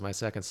Broncos, my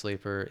second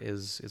sleeper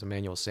is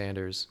Emmanuel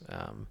Sanders.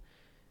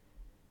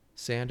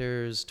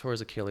 Sanders tore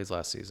his Achilles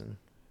last season,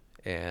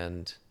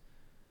 and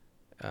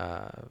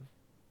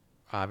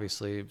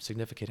obviously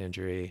significant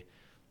injury,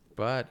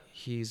 but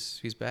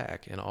he's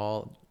back, and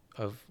all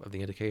of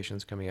the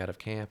indications coming out of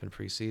camp and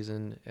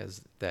preseason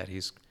is that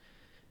he's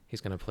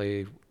going to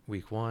play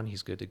week 1.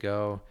 He's good to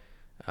go.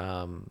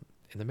 And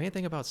the main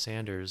thing about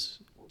Sanders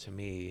to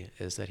me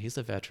is that he's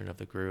the veteran of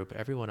the group.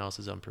 Everyone else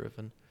is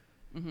unproven.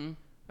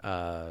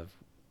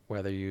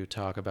 Whether you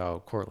talk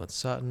about Cortland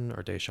Sutton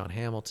or Deshaun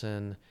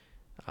Hamilton,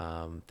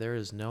 there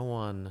is no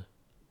one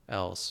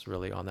else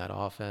really on that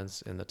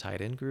offense in the tight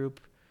end group,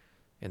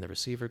 in the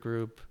receiver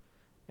group,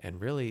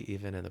 and really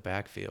even in the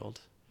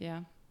backfield.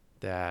 Yeah.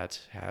 That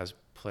has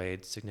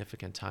played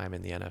significant time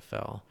in the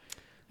NFL.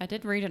 I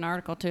did read an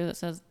article too that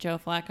says Joe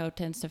Flacco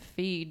tends to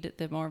feed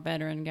the more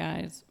veteran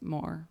guys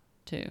more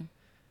too.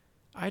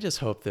 I just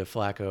hope that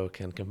Flacco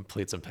can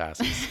complete some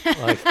passes.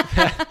 Like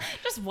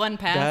Just one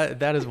pass.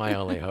 that is my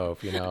only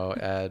hope. You know,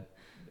 at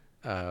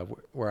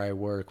where I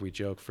work, we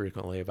joke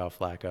frequently about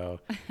Flacco,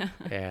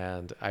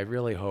 and I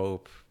really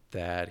hope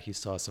that he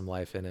saw some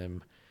life in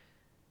him.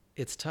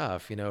 It's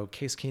tough, you know.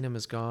 Case Keenum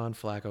is gone,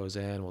 Flacco's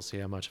in. We'll see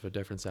how much of a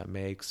difference that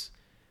makes.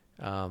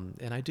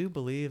 And I do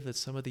believe that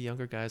some of the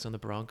younger guys on the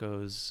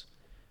Broncos,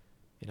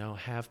 you know,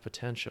 have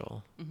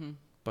potential,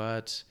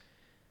 but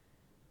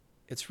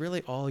it's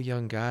really all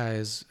young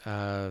guys.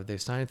 They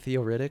signed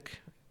Theo Riddick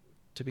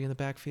to be in the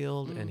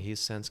backfield, and he's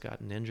since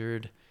gotten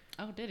injured.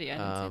 Oh, did he? I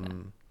didn't see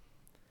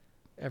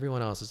that.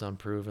 Everyone else is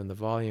unproven. The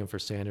volume for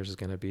Sanders is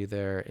going to be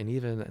there. And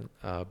even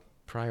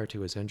prior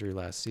to his injury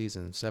last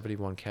season,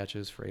 71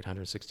 catches for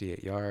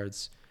 868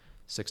 yards,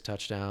 6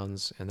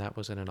 touchdowns, and that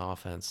was in an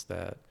offense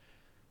that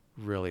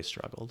really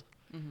struggled.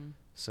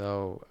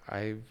 So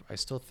I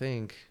still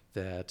think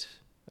that,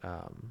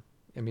 I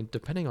mean,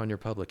 depending on your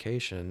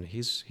publication,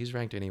 he's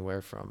ranked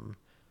anywhere from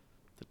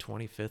the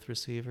 25th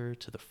receiver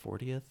to the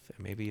 40th, and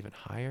maybe even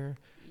higher.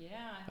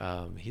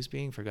 Yeah. He's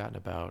being forgotten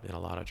about in a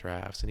lot of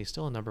drafts, and he's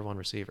still a number 1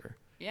 receiver.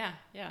 Yeah,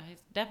 he's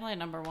definitely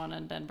number 1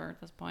 in Denver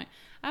at this point.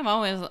 I've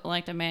always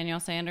liked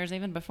Emmanuel Sanders,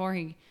 even before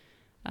he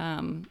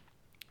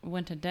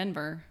went to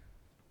Denver.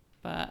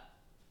 But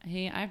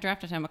I've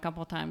drafted him a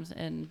couple of times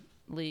in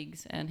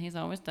leagues, and he's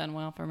always done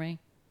well for me.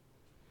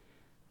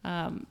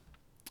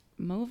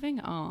 Moving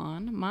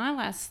on, my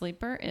last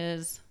sleeper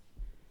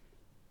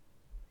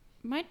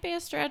might be a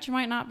stretch,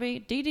 might not be,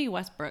 D.D.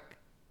 Westbrook,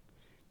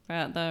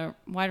 the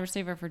wide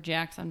receiver for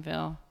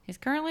Jacksonville. He's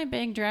currently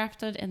being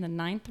drafted in the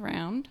 9th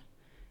round.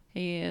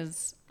 He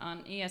is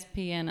on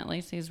ESPN, at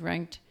least he's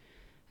ranked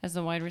as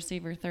a wide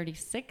receiver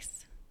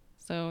 36.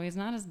 So he's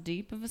not as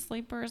deep of a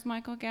sleeper as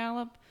Michael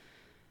Gallup.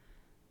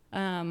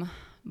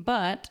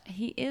 But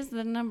he is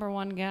the number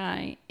 1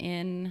 guy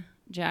in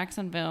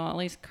Jacksonville, at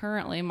least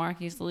currently.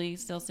 Marquise Lee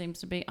still seems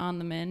to be on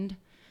the mend.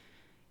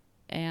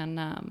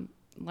 And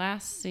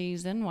last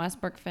season,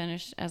 Westbrook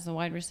finished as a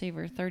wide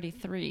receiver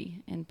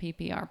 33 in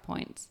PPR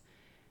points.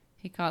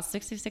 He caught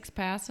 66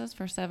 passes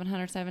for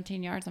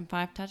 717 yards and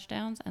 5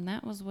 touchdowns, and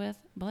that was with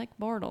Blake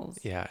Bortles.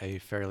 Yeah, a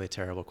fairly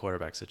terrible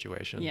quarterback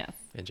situation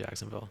in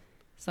Jacksonville.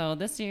 So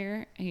this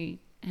year, he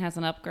has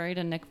an upgrade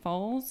in Nick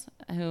Foles,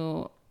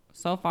 who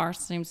so far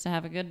seems to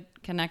have a good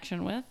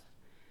connection with.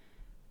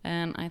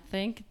 And I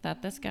think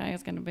that this guy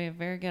is going to be a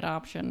very good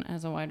option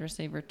as a wide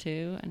receiver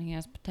too, and he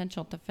has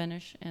potential to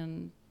finish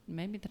in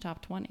maybe the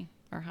top 20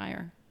 or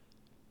higher.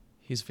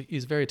 He's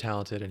very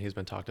talented, and he's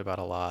been talked about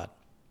a lot.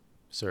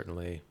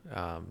 Certainly.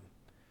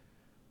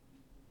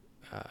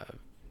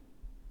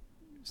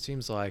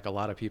 Seems like a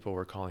lot of people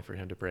were calling for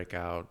him to break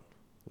out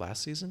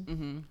last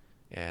season,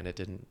 and it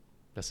didn't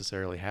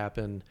necessarily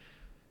happen.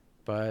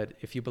 But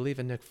if you believe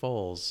in Nick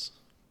Foles,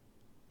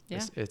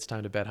 it's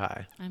time to bet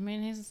high. I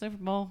mean, he's a Super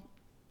Bowl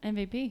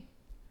MVP.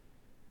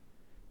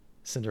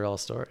 Cinderella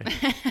story.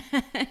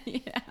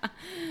 Yeah.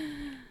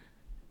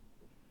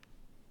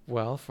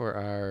 Well, for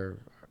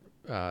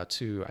our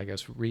to, I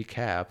guess,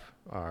 recap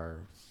our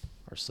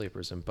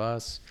sleepers and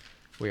busts,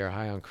 we are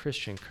high on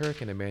Christian Kirk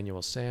and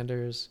Emmanuel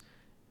Sanders,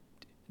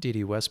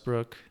 D.D.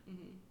 Westbrook,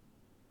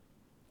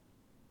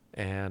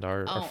 and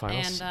our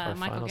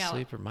final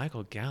sleeper,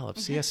 Michael Gallup,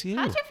 CSU.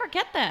 How'd you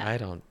forget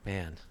that?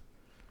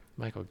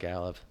 Michael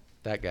Gallup,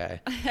 that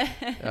guy.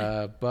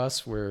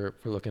 Bus, we're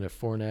looking at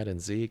Fournette and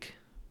Zeke.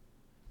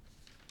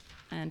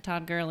 And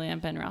Todd Gurley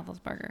and Ben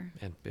Roethlisberger.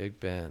 And Big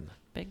Ben.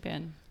 Big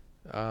Ben.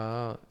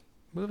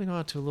 Moving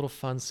on to a little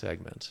fun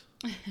segment.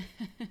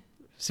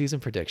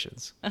 Season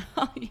predictions.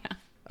 Oh,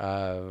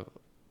 yeah.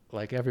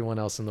 Like everyone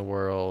else in the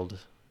world,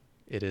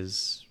 it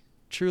is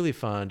truly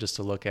fun just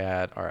to look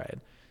at, all right,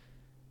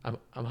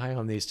 I'm high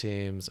on these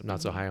teams. I'm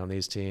not so high on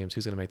these teams.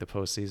 Who's going to make the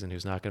postseason?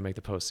 Who's not going to make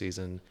the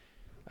postseason?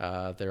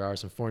 There are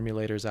some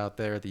formulators out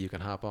there that you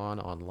can hop on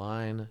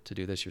online to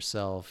do this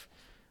yourself.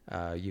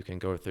 You can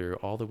go through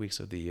all the weeks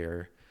of the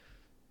year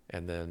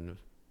and then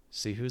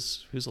see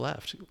who's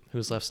left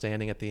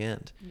standing at the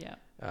end. Yeah.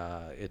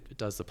 It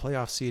does the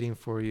playoff seeding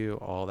for you,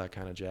 all that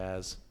kind of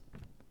jazz.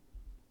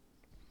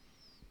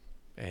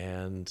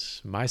 And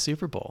my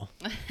Super Bowl.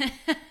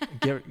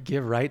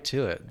 Get right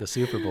to it. The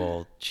Super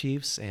Bowl,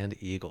 Chiefs and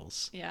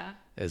Eagles. Yeah.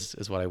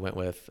 Is what I went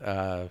with.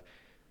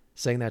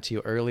 Saying that to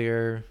you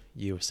earlier,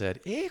 you said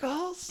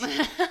Eagles.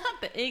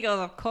 The Eagles,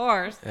 of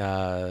course.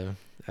 As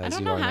I don't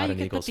you know are how not you an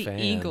could Eagles put the fan.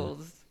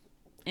 Eagles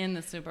in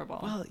the Super Bowl.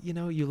 Well,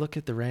 you look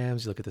at the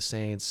Rams, you look at the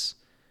Saints.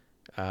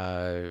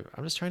 I'm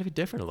just trying to be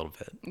different a little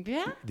bit.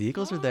 Yeah. The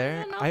Eagles are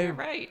there. No, you're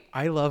right.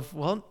 I love.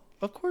 Well,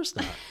 of course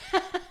not.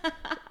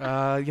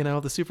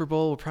 The Super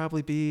Bowl will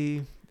probably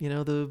be,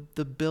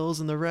 the Bills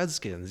and the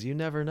Redskins. You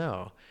never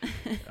know.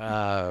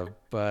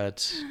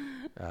 But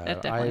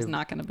That definitely is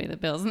not going to be the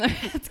Bills and the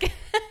Redskins.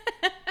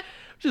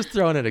 Just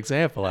throwing an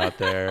example out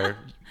there.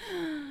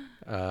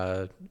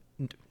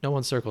 No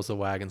one circles the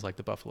wagons like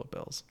the Buffalo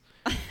Bills.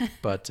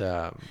 But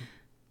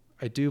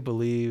I do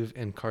believe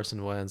in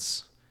Carson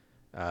Wentz,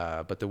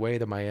 but the way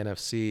that my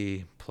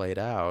NFC played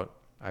out,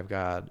 I've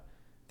got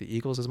the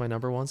Eagles as my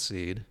number 1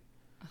 seed,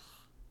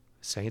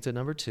 Saints at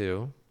number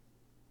 2,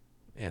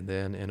 and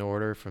then in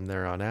order from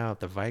there on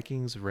out, the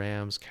Vikings,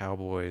 Rams,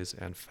 Cowboys,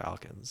 and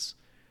Falcons.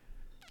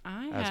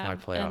 As my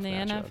playoff in the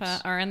matchups.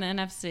 NFL or in the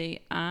NFC,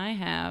 I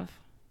have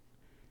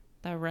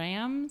the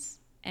Rams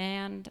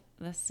and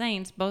the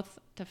Saints both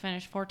to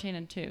finish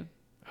 14-2.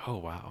 Oh,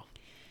 wow.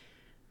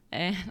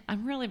 And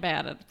I'm really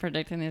bad at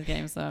predicting these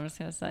games, so I'm just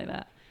going to say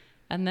that.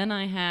 And then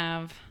I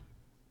have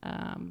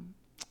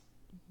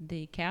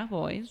the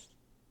Cowboys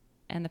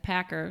and the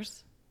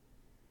Packers,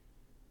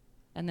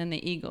 and then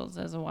the Eagles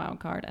as a wild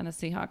card, and the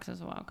Seahawks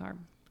as a wild card.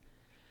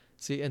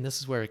 See, and this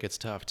is where it gets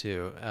tough,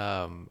 too.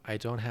 I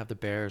don't have the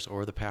Bears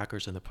or the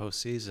Packers in the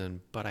postseason,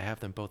 but I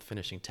have them both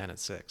finishing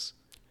 10-6.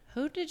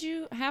 Who did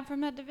you have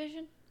from that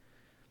division,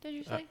 did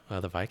you say?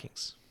 The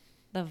Vikings.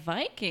 The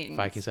Vikings?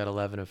 Vikings at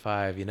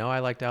 11-5. You know, I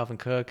like Dalvin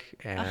Cook,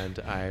 and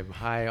I'm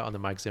high on the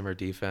Mike Zimmer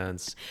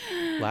defense.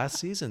 Last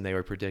season, they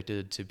were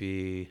predicted to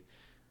be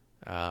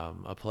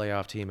a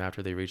playoff team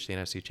after they reached the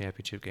NFC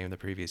Championship game the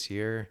previous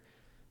year.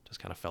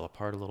 Just kind of fell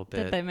apart a little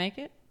bit. Did they make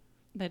it?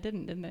 They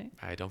didn't they?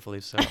 I don't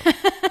believe so.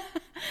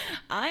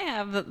 I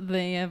have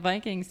the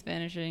Vikings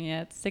finishing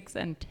at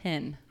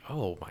 6-10.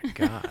 Oh my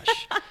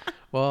gosh.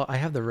 Well, I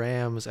have the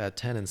Rams at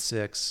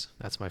 10-6.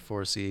 That's my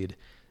 4 seed,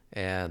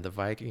 and the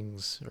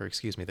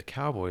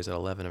Cowboys at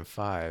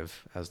 11-5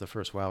 as the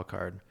first wild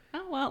card.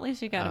 Oh well, at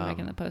least you got to make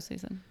it in the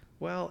postseason.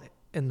 Well,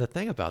 and the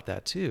thing about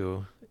that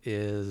too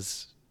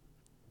is,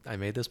 I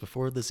made this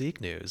before the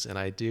Zeke news, and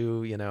I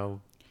do,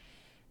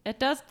 It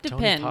does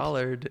Tony depend.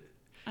 Pollard.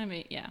 I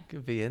mean, yeah.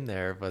 Could be in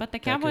there, but the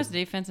Cowboys'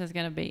 defense is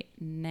going to be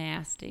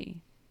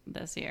nasty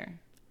this year.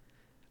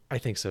 I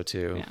think so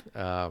too.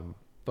 Yeah.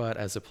 But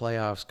as the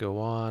playoffs go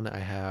on, I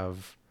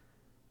have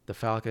the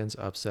Falcons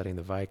upsetting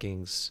the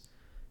Vikings,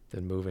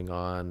 then moving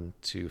on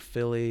to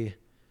Philly,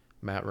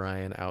 Matt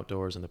Ryan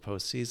outdoors in the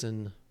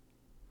postseason,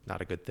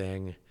 not a good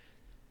thing.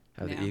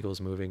 The Eagles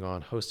moving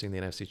on, hosting the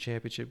NFC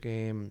Championship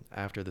game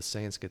after the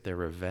Saints get their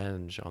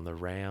revenge on the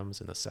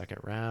Rams in the second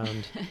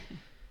round.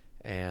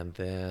 And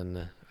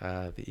then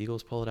the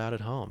Eagles pull it out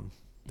at home.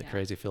 The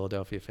crazy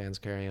Philadelphia fans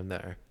carry them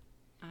there.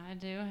 I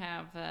do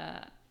have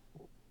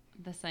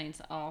the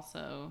Saints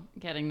also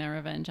getting their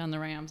revenge on the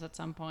Rams at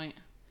some point.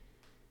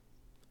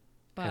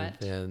 But and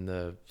then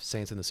the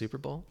Saints in the Super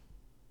Bowl?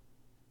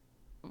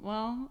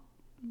 Well,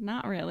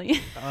 not really.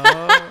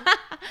 Oh.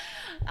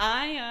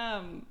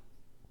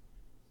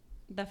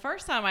 The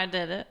first time I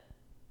did it,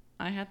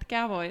 I had the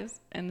Cowboys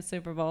in the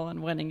Super Bowl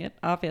and winning it,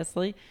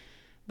 obviously.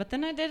 But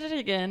then I did it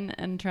again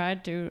and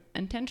tried to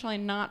intentionally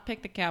not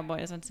pick the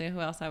Cowboys and see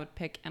who else I would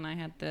pick, and I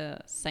had the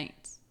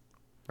Saints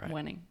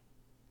winning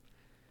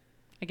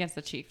against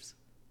the Chiefs.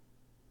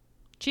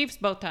 Chiefs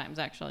both times,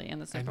 actually, in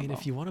the Super Bowl.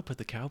 If you want to put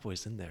the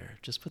Cowboys in there,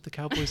 just put the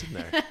Cowboys in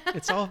there.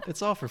 It's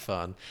all for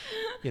fun.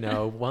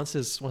 Once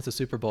the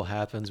Super Bowl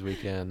happens, we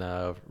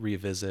can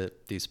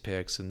revisit these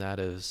picks, and that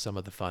is some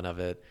of the fun of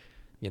it.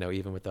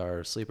 Even with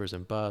our sleepers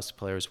and busts,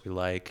 players we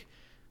like,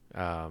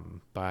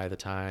 by the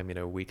time,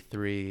 week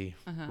 3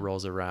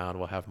 rolls around,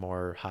 we'll have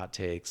more hot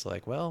takes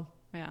like, well,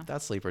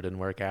 that sleeper didn't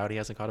work out. He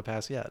hasn't caught a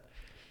pass yet.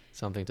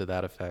 Something to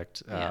that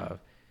effect. The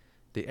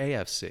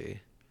AFC.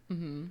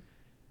 Mm-hmm.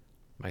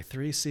 My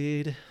 3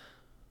 seed,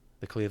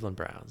 the Cleveland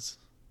Browns.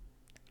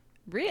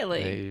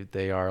 Really?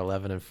 They are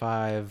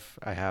 11-5.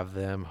 I have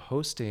them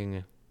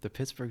hosting the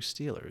Pittsburgh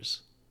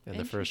Steelers in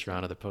the first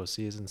round of the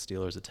postseason.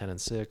 Steelers at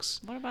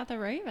 10-6. What about the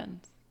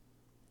Ravens?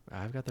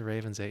 I've got the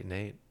Ravens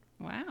 8-8.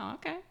 Wow.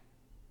 Okay.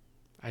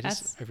 I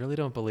really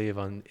don't believe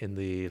in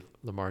the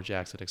Lamar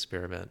Jackson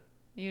experiment.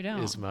 You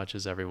don't? As much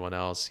as everyone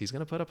else. He's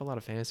going to put up a lot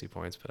of fantasy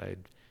points, but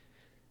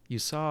you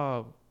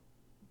saw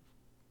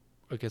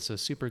against a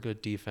super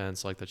good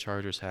defense like the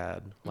Chargers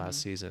had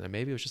last season, and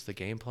maybe it was just the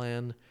game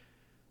plan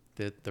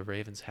that the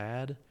Ravens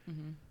had,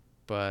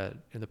 but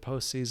in the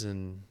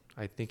postseason,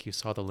 I think you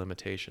saw the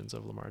limitations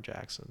of Lamar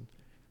Jackson.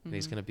 And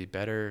he's going to be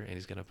better, and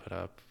he's going to put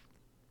up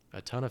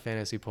a ton of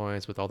fantasy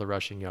points with all the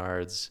rushing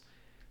yards.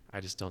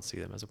 I just don't see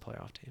them as a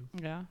playoff team.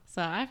 Yeah.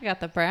 So I've got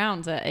the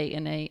Browns at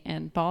 8-8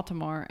 and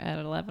Baltimore at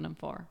 11-4.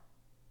 So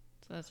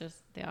that's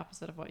just the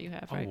opposite of what you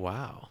have, right? Oh,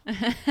 wow.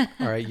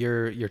 All right,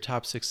 your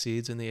top 6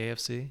 seeds in the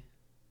AFC?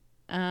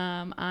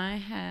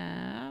 I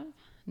have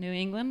New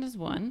England as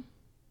 1,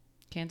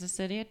 Kansas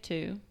City at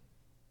 2,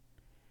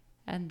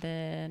 and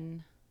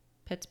then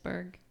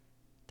Pittsburgh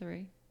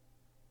 3.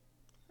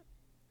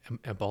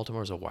 And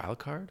Baltimore's a wild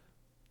card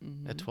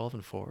at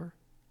 12-4?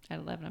 At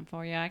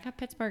 11-4, yeah. I got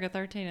Pittsburgh at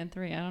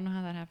 13-3. I don't know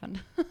how that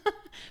happened.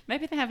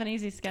 Maybe they have an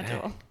easy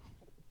schedule.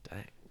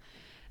 Dang.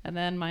 And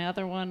then my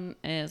other one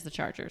is the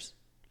Chargers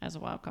as a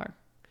wild card.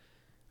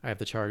 I have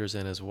the Chargers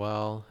in as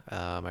well.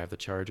 I have the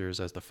Chargers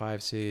as the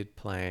 5 seed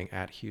playing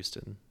at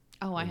Houston.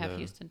 Oh, I have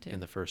Houston too.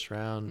 In the first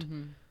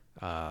round.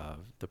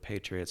 The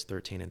Patriots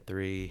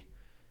 13-3,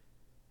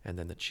 and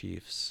then the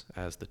Chiefs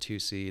as the 2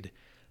 seed.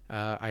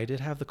 I did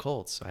have the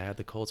Colts. I had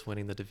the Colts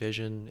winning the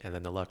division, and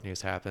then the luck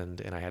news happened,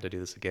 and I had to do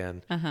this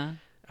again. I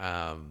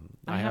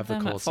have the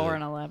them Colts at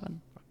 4-11.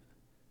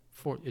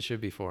 It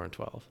should be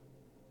 4-12.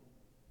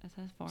 It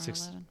says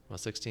 4-11. Well,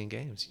 16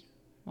 games.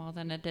 Well,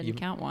 then it didn't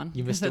count one.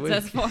 You missed a it week.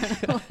 says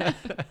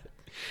 4-11.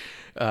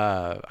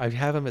 I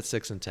have them at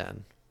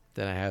 6-10.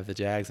 Then I have the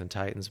Jags and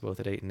Titans both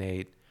at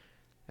 8-8,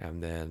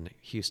 and then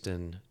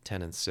Houston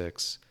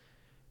 10-6.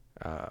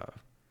 I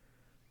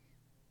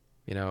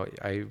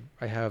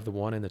have the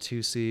 1 and the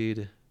 2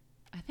 seed.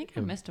 I think I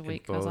missed a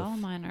week because all of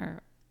mine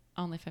are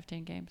only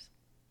 15 games.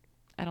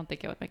 I don't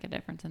think it would make a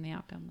difference in the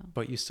outcome, though.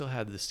 But you still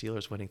had the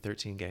Steelers winning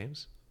 13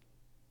 games.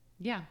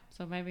 Yeah,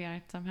 so maybe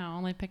I somehow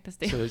only picked the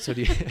Steelers.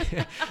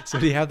 So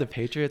do you have the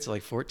Patriots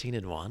like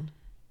 14-1?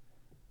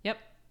 Yep.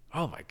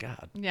 Oh my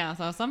God. Yeah,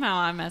 so somehow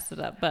I messed it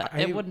up, but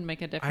it wouldn't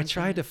make a difference. I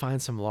tried to find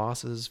some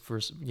losses for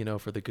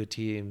the good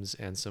teams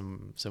and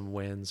some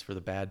wins for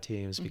the bad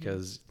teams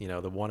because the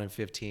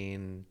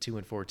 1-15,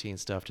 2-14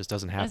 stuff just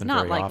doesn't happen very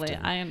often. It's not likely.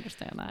 I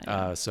understand that.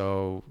 Yeah.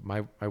 So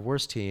my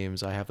worst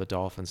teams, I have the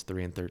Dolphins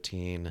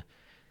 3-13,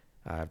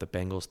 I have the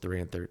Bengals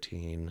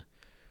 3-13,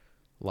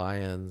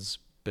 Lions,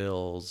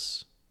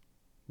 Bills,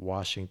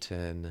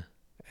 Washington,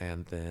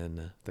 and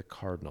then the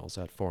Cardinals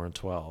at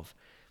 4-12.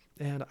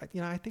 And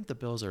I think the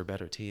Bills are a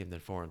better team than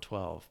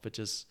 4-12, but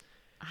just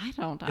I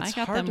don't. I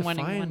got them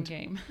winning one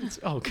game.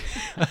 Okay.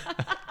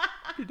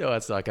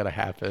 That's not gonna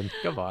happen.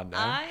 Come on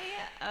now.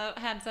 I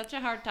had such a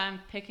hard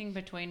time picking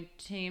between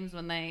teams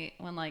when it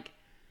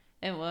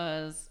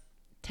was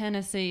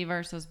Tennessee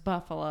versus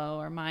Buffalo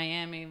or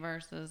Miami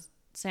versus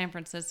San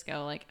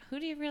Francisco. Like, who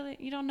do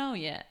you don't know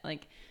yet.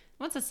 Like,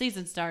 once the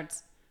season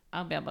starts,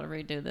 I'll be able to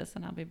redo this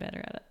and I'll be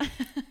better at it.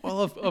 Well,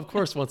 of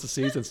course, once the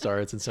season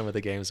starts and some of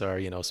the games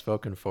are,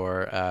 spoken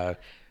for.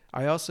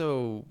 I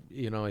also,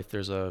 if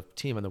there's a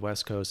team on the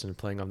West Coast and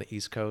playing on the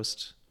East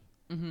Coast,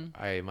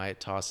 I might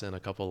toss in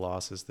a couple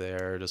losses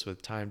there just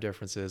with time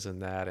differences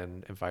and that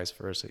and vice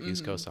versa,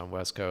 East Coast on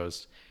West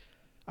Coast.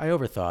 I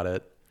overthought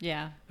it.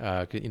 Yeah.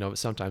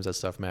 Sometimes that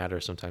stuff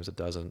matters. Sometimes it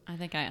doesn't. I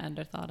think I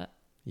underthought it.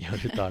 You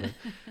underthought it.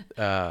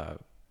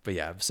 But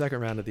yeah,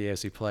 second round of the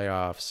AFC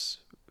playoffs,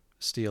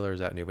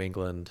 Steelers at New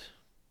England.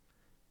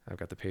 I've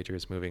got the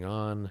Patriots moving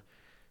on.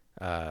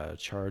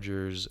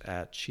 Chargers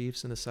at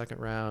Chiefs in the second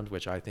round,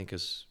 which I think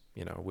is,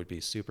 would be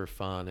super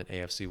fun, an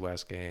AFC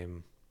West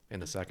game in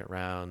the second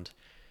round.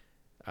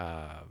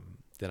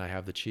 Then I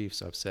have the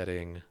Chiefs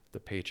upsetting the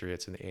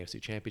Patriots in the AFC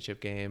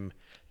Championship game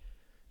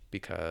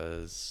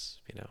because,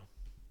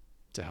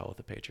 to hell with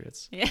the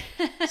Patriots. Yeah.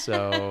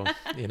 So,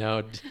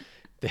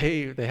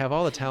 they have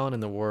all the talent in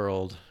the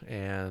world.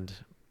 And,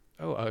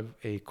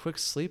 a quick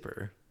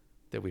sleeper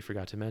that we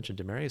forgot to mention,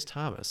 Demaryius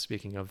Thomas,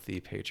 speaking of the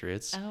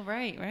Patriots. Oh,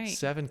 right.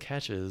 7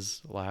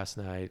 catches last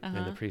night in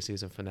the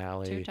preseason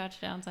finale. 2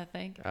 touchdowns, I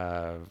think.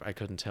 I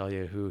couldn't tell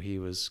you who he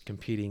was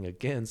competing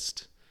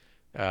against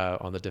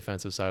on the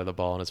defensive side of the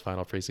ball in his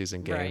final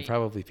preseason game. Right.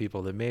 Probably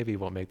people that maybe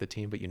won't make the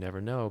team, but you never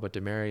know. But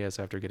Demaryius,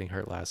 after getting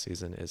hurt last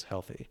season, is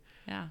healthy.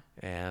 Yeah.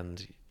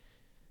 And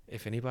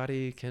if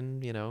anybody can,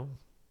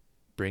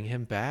 bring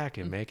him back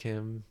and make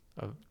him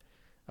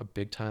a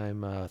big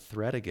time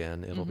threat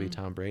again, it'll be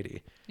Tom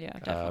Brady. Yeah,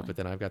 definitely. But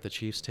then I've got the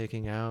Chiefs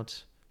taking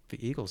out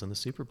the Eagles in the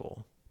Super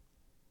Bowl.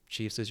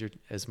 Chiefs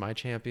as my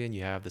champion.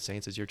 You have the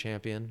Saints as your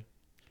champion,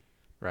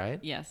 right?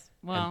 Yes.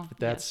 Well,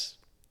 that's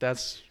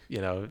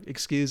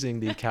excusing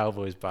the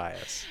Cowboys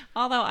bias.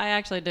 Although I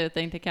actually do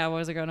think the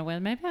Cowboys are going to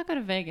win. Maybe I'll go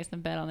to Vegas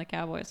and bet on the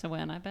Cowboys to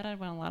win. I bet I'd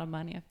win a lot of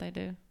money if they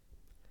do.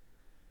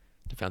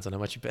 Depends on how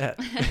much you bet.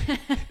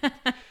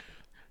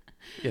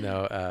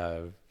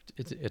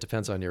 It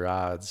depends on your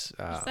odds.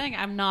 Saying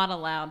I'm not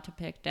allowed to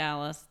pick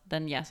Dallas,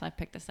 then yes, I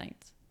pick the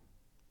Saints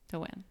to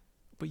win.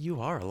 But you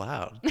are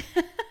allowed.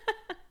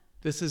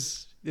 This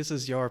is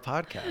your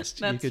podcast.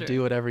 That's you could true.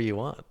 do whatever you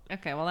want.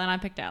 Okay, well then I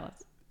pick Dallas.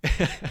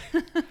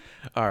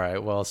 All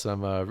right. Well,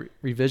 some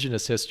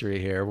revisionist history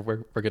here.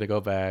 We're gonna go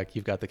back.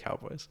 You've got the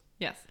Cowboys.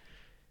 Yes.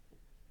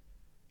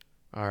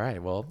 All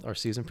right. Well, our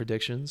season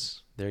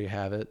predictions. There you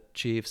have it.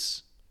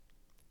 Chiefs,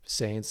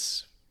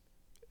 Saints,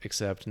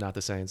 except not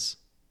the Saints.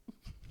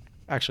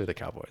 Actually, the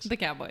Cowboys. The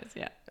Cowboys,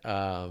 yeah.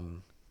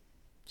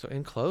 So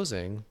in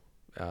closing,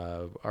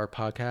 our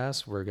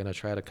podcast, we're going to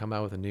try to come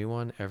out with a new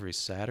one every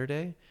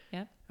Saturday.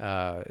 Yep.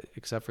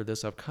 Except for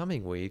this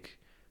upcoming week,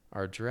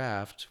 our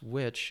draft,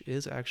 which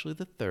is actually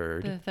the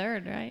third. The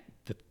third, right?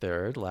 The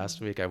third.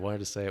 Last week, I wanted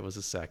to say it was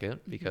the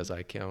second because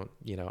I can't,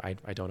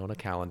 I don't own a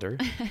calendar.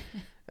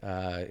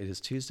 It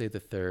is Tuesday the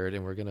 3rd,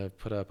 and we're going to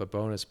put up a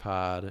bonus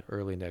pod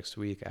early next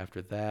week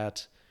after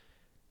that.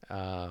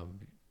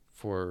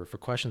 For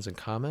questions and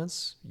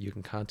comments, you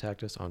can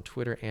contact us on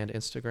Twitter and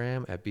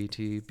Instagram at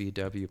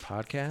BTBW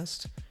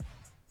Podcast.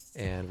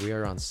 And we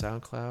are on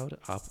SoundCloud,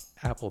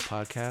 Apple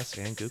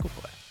Podcasts, and Google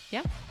Play.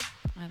 Yep.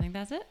 I think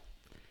that's it.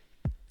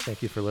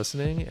 Thank you for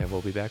listening, and we'll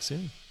be back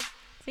soon.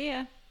 See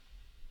ya.